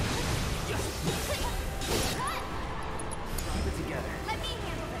 Keep it together. Let me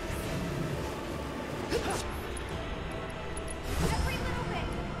handle this. Every little bit.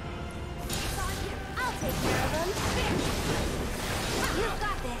 It's on you. I'll take care of them. There. You've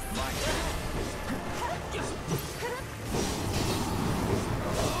got this. My turn.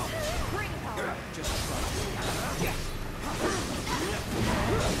 Bring it home. Just trust me.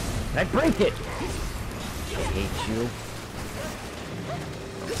 I break it! I hate you.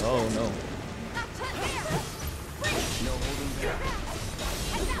 Oh no. Gotcha. There. Bring it. No holding back.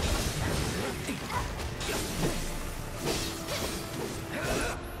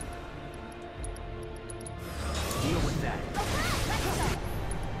 Deal with that. Let's go.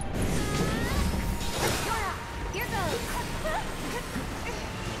 You're up. Here goes.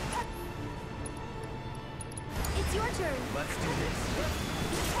 It's your turn. Let's do this.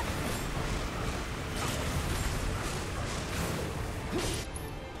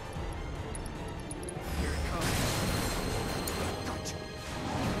 Here it comes. Gotcha.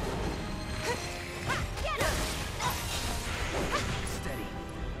 Get him. Steady.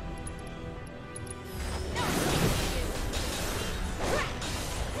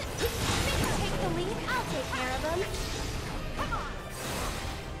 Take the lead. I'll take care of them. Come on.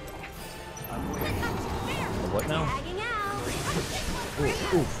 I'm waiting. There. What now? Tagging out.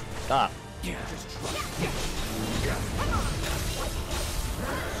 Oof, oof. Stop. Yeah. Just trust. Come on.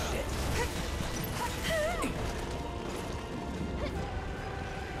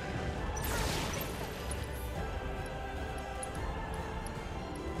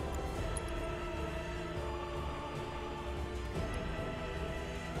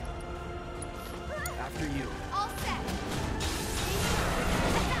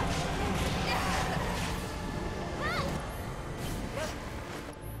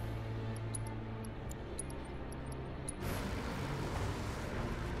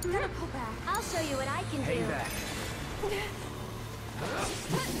 what I can Hang do. back.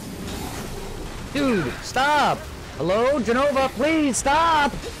 Dude, stop! Hello, Genova, please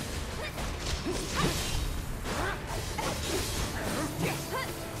stop! That's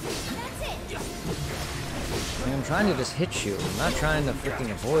it. I mean, I'm trying to just hit you. I'm not trying to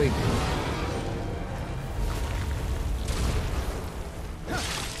freaking avoid you.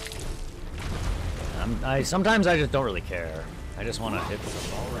 Sometimes I just don't really care. I just want to hit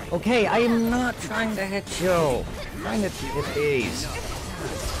them. Okay, I am not trying to hit you. I'm trying to hit these.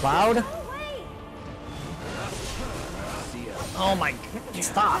 Cloud? Oh my,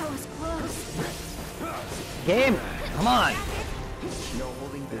 stop. That was close. Game, come on. No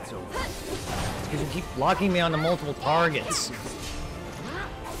holding back. It's over. Because you keep blocking me onto multiple targets.